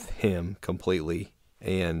be with him completely,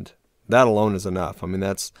 and that alone is enough. I mean,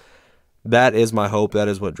 that is my hope. That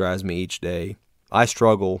is what drives me each day. I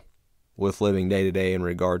struggle with living day to day in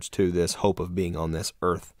regards to this hope of being on this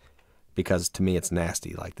earth, because to me it's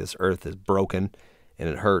nasty. Like, this earth is broken and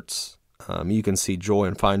it hurts. You can see joy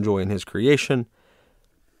and find joy in his creation,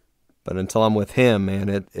 but until I'm with him,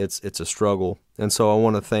 man, it's a struggle. And so I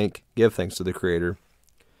want to give thanks to the Creator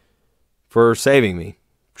for saving me,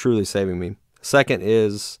 truly saving me. Second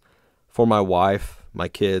is for my wife, my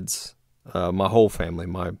kids, my whole family,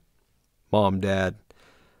 my mom, dad,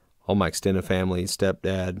 all my extended family,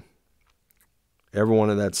 stepdad,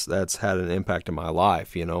 everyone that's had an impact in my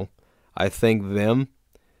life, you know. I thank them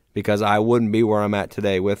because I wouldn't be where I'm at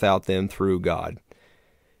today without them through God.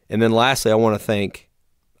 And then lastly, I want to thank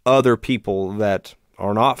other people that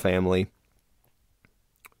are not family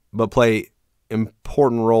but play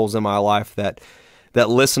important roles in my life that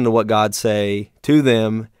listen to what God say to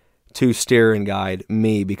them to steer and guide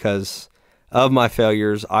me, because of my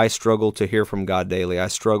failures, I struggle to hear from God daily. I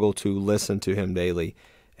struggle to listen to him daily.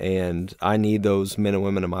 And I need those men and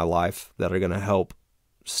women in my life that are going to help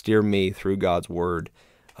steer me through God's word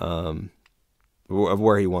of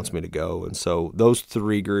where he wants me to go. And so those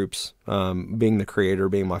three groups, being the Creator,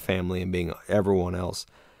 being my family, and being everyone else,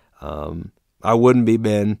 I wouldn't be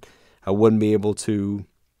Ben. I wouldn't be able to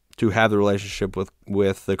have the relationship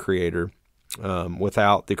with the Creator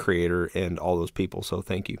without the Creator and all those people. So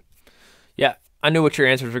thank you. Yeah, I knew what your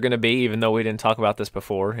answers were going to be, even though we didn't talk about this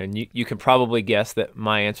before. And you can probably guess that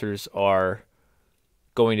my answers are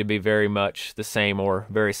going to be very much the same or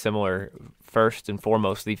very similar. First and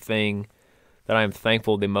foremost, the thing that I am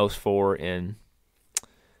thankful the most for, and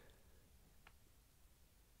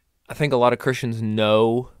I think a lot of Christians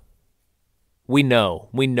know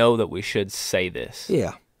that we should say this.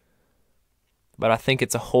 Yeah. But I think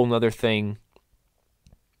it's a whole nother thing.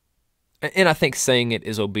 And I think saying it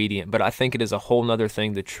is obedient, but I think it is a whole nother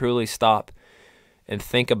thing to truly stop and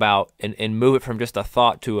think about and move it from just a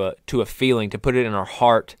thought to a feeling, to put it in our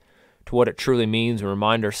heart to what it truly means, and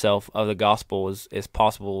remind ourselves of the gospel as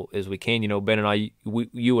possible as we can. You know, Ben and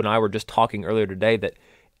you and I were just talking earlier today that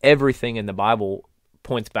everything in the Bible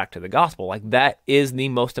points back to the gospel. Like, that is the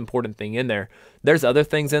most important thing in there. There's other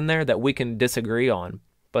things in there that we can disagree on,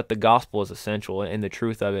 but the gospel is essential and the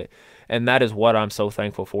truth of it. And that is what I'm so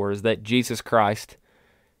thankful for, is that Jesus Christ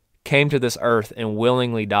came to this earth and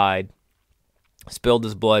willingly died, spilled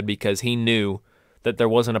his blood, because he knew that there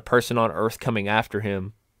wasn't a person on earth coming after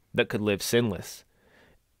him that could live sinless.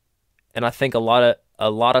 And I think a lot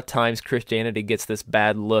of times Christianity gets this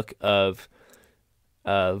bad look of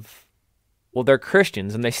well, they're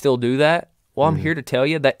Christians and they still do that. Well, I'm here to tell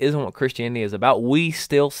you that isn't what Christianity is about. We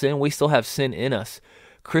still sin. We still have sin in us.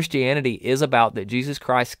 Christianity is about that Jesus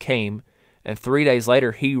Christ came, and 3 days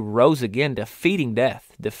later he rose again, defeating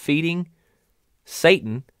death, defeating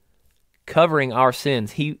Satan, covering our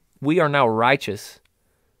sins. We are now righteous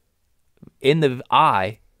in the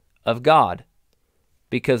eye of God,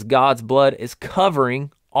 because God's blood is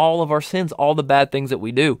covering all of our sins, all the bad things that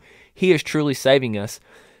we do. He is truly saving us.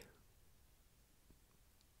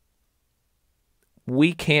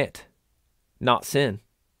 We can't not sin.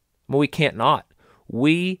 We can't not.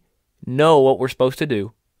 We know what we're supposed to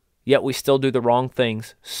do. yet we still do the wrong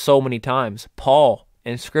things so many times. Paul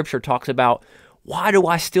in Scripture talks about, why do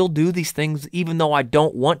I still do these things even though I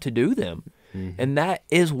don't want to do them? And that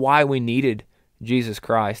is why we needed Jesus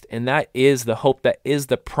Christ. And that is the hope, that is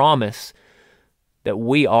the promise that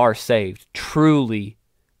we are saved, truly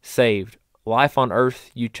saved. Life on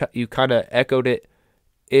earth, you kind of echoed it,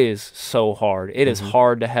 is so hard. It is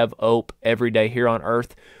hard to have hope every day here on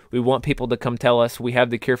earth. We want people to come tell us we have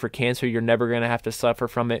the cure for cancer. You're never going to have to suffer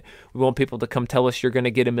from it. We want people to come tell us you're going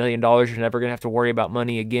to get $1 million. You're never going to have to worry about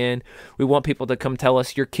money again. We want people to come tell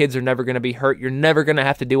us your kids are never going to be hurt. You're never going to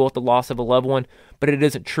have to deal with the loss of a loved one. But it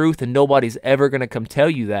isn't truth, and nobody's ever going to come tell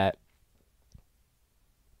you that.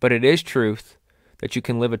 But it is truth that you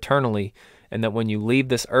can live eternally, and that when you leave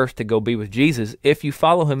this earth to go be with Jesus, if you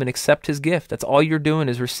follow him and accept his gift, that's all you're doing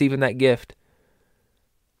is receiving that gift,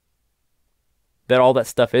 that all that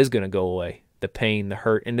stuff is going to go away, the pain, the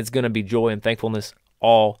hurt, and it's going to be joy and thankfulness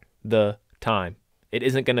all the time. It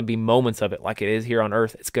isn't going to be moments of it like it is here on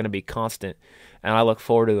earth. It's going to be constant, and I look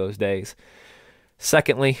forward to those days.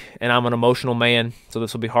 Secondly, and I'm an emotional man, so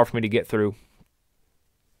this will be hard for me to get through,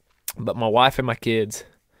 but my wife and my kids,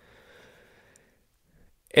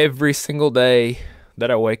 every single day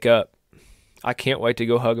that I wake up, I can't wait to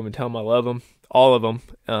go hug them and tell them I love them, all of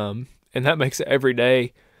them, and that makes every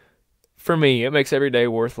day, for me, it makes every day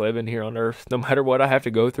worth living here on earth. No matter what I have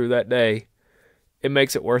to go through that day, it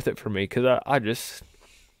makes it worth it for me, because I just,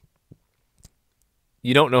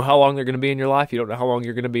 you don't know how long they're going to be in your life. You don't know how long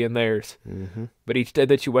you're going to be in theirs. But each day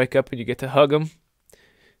that you wake up and you get to hug them,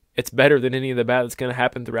 it's better than any of the bad that's going to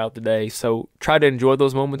happen throughout the day. So try to enjoy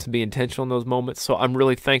those moments and be intentional in those moments. So I'm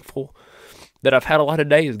really thankful that I've had a lot of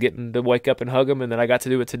days getting to wake up and hug them, and that I got to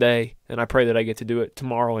do it today. And I pray that I get to do it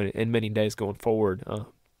tomorrow and many days going forward.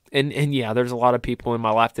 And yeah, there's a lot of people in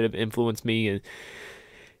my life that have influenced me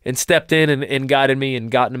and stepped in and guided me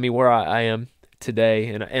and gotten me where I am today.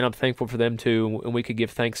 And I'm thankful for them too. And we could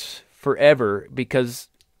give thanks forever, because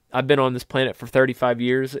I've been on this planet for 35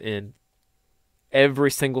 years, and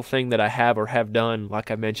every single thing that I have or have done,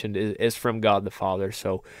 like I mentioned, is from God the Father.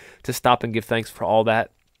 So to stop and give thanks for all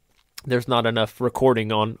that, there's not enough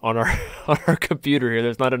recording on our on our computer here.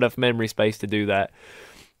 There's not enough memory space to do that.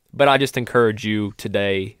 But I just encourage you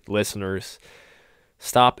today, listeners,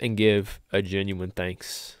 stop and give a genuine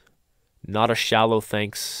thanks, not a shallow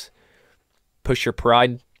thanks. Push your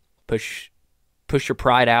pride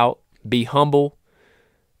out. Be humble.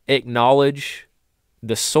 Acknowledge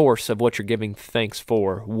the source of what you're giving thanks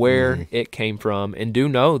for, where it came from, and do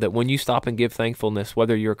know that when you stop and give thankfulness,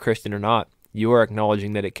 whether you're a Christian or not, you are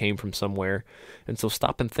acknowledging that it came from somewhere. And so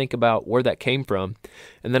stop and think about where that came from.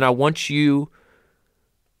 And then I want you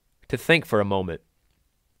to think for a moment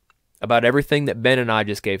about everything that Ben and I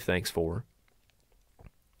just gave thanks for,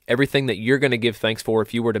 everything that you're going to give thanks for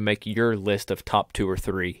if you were to make your list of top 2 or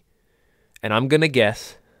 3. And I'm going to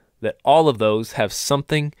guess that all of those have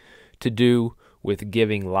something to do with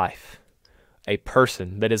giving life, a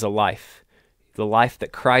person that is a life, the life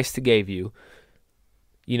that Christ gave you.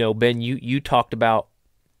 You know, Ben, you talked about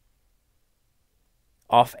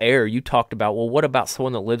off air, you talked about, well, what about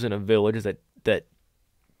someone that lives in a village that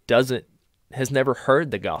has never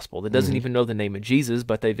heard the gospel, that doesn't even know the name of Jesus,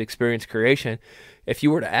 but they've experienced creation? If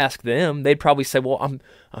you were to ask them, they'd probably say, well, I'm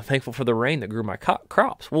thankful for the rain that grew my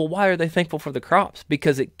crops. Well, why are they thankful for the crops?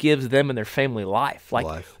 Because it gives them and their family life.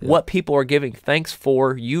 What people are giving thanks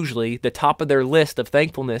for, usually the top of their list of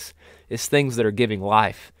thankfulness is things that are giving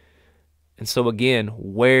life. And so again,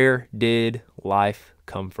 where did life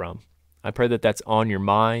come from? I pray that that's on your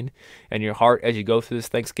mind and your heart as you go through this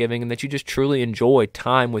Thanksgiving, and that you just truly enjoy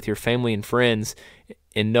time with your family and friends,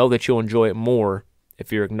 and know that you'll enjoy it more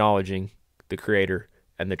if you're acknowledging the Creator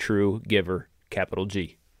and the true giver, capital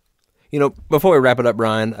G. You know, before we wrap it up,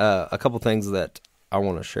 Brian, a couple things that I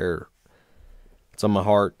want to share. It's on my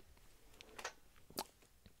heart.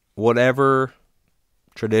 Whatever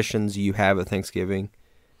traditions you have at Thanksgiving,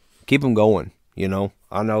 keep them going. You know,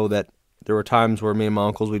 I know that there were times where me and my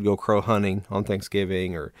uncles, we'd go crow hunting on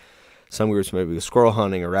Thanksgiving, or some groups maybe squirrel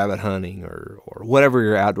hunting or rabbit hunting, or whatever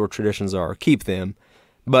your outdoor traditions are. Keep them.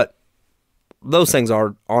 But those things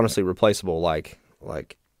are honestly replaceable. Like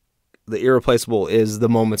the irreplaceable is the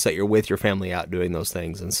moments that you're with your family out doing those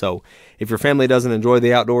things. And so if your family doesn't enjoy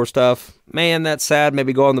the outdoor stuff, man, that's sad.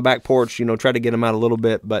 Maybe go on the back porch, you know, try to get them out a little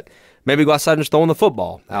bit, but maybe go outside and just throwing the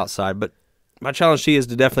football outside. But my challenge to you is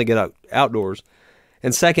to definitely get outdoors.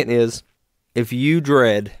 And second is, if you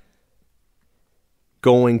dread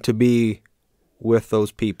going to be with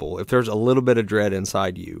those people, if there's a little bit of dread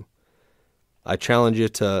inside you, I challenge you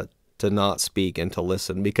to not speak and to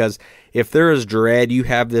listen. Because if there is dread, you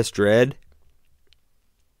have this dread,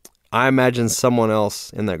 I imagine someone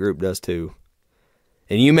else in that group does too.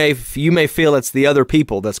 And you may feel it's the other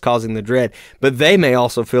people that's causing the dread, but they may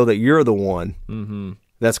also feel that you're the one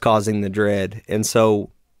that's causing the dread. And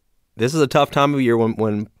so this is a tough time of year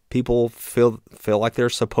when people feel like they're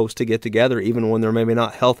supposed to get together, even when they're maybe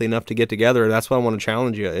not healthy enough to get together. And that's what I want to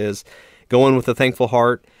challenge you is go in with a thankful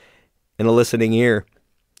heart and a listening ear.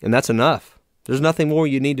 And that's enough. There's nothing more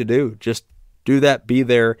you need to do. Just do that, be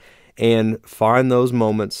there, and find those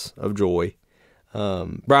moments of joy.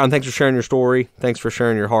 Brian, thanks for sharing your story. Thanks for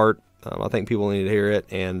sharing your heart. I think people need to hear it.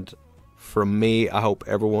 And from me, I hope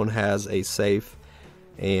everyone has a safe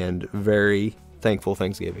and very thankful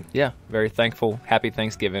Thanksgiving. Yeah, very thankful. Happy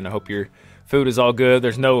Thanksgiving. I hope your food is all good.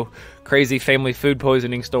 There's no crazy family food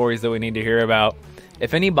poisoning stories that we need to hear about.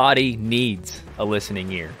 If anybody needs a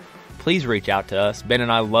listening ear, please reach out to us. Ben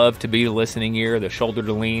and I love to be the listening ear, the shoulder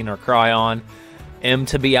to lean or cry on.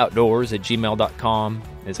 m2beoutdoors@gmail.com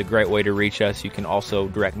is a great way to reach us. You can also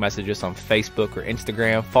direct message us on Facebook or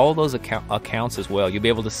Instagram. Follow those accounts as well. You'll be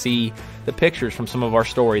able to see the pictures from some of our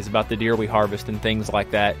stories about the deer we harvest and things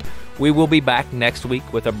like that. We will be back next week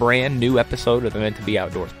with a brand new episode of the Meant to Be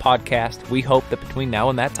Outdoors podcast. We hope that between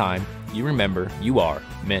now and that time, you remember you are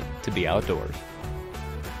meant to be outdoors.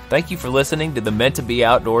 Thank you for listening to the Meant to Be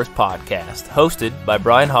Outdoors podcast, hosted by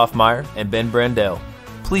Brian Hoffmeyer and Ben Brandell.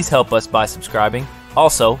 Please help us by subscribing.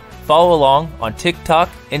 Also, follow along on TikTok,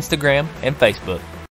 Instagram, and Facebook.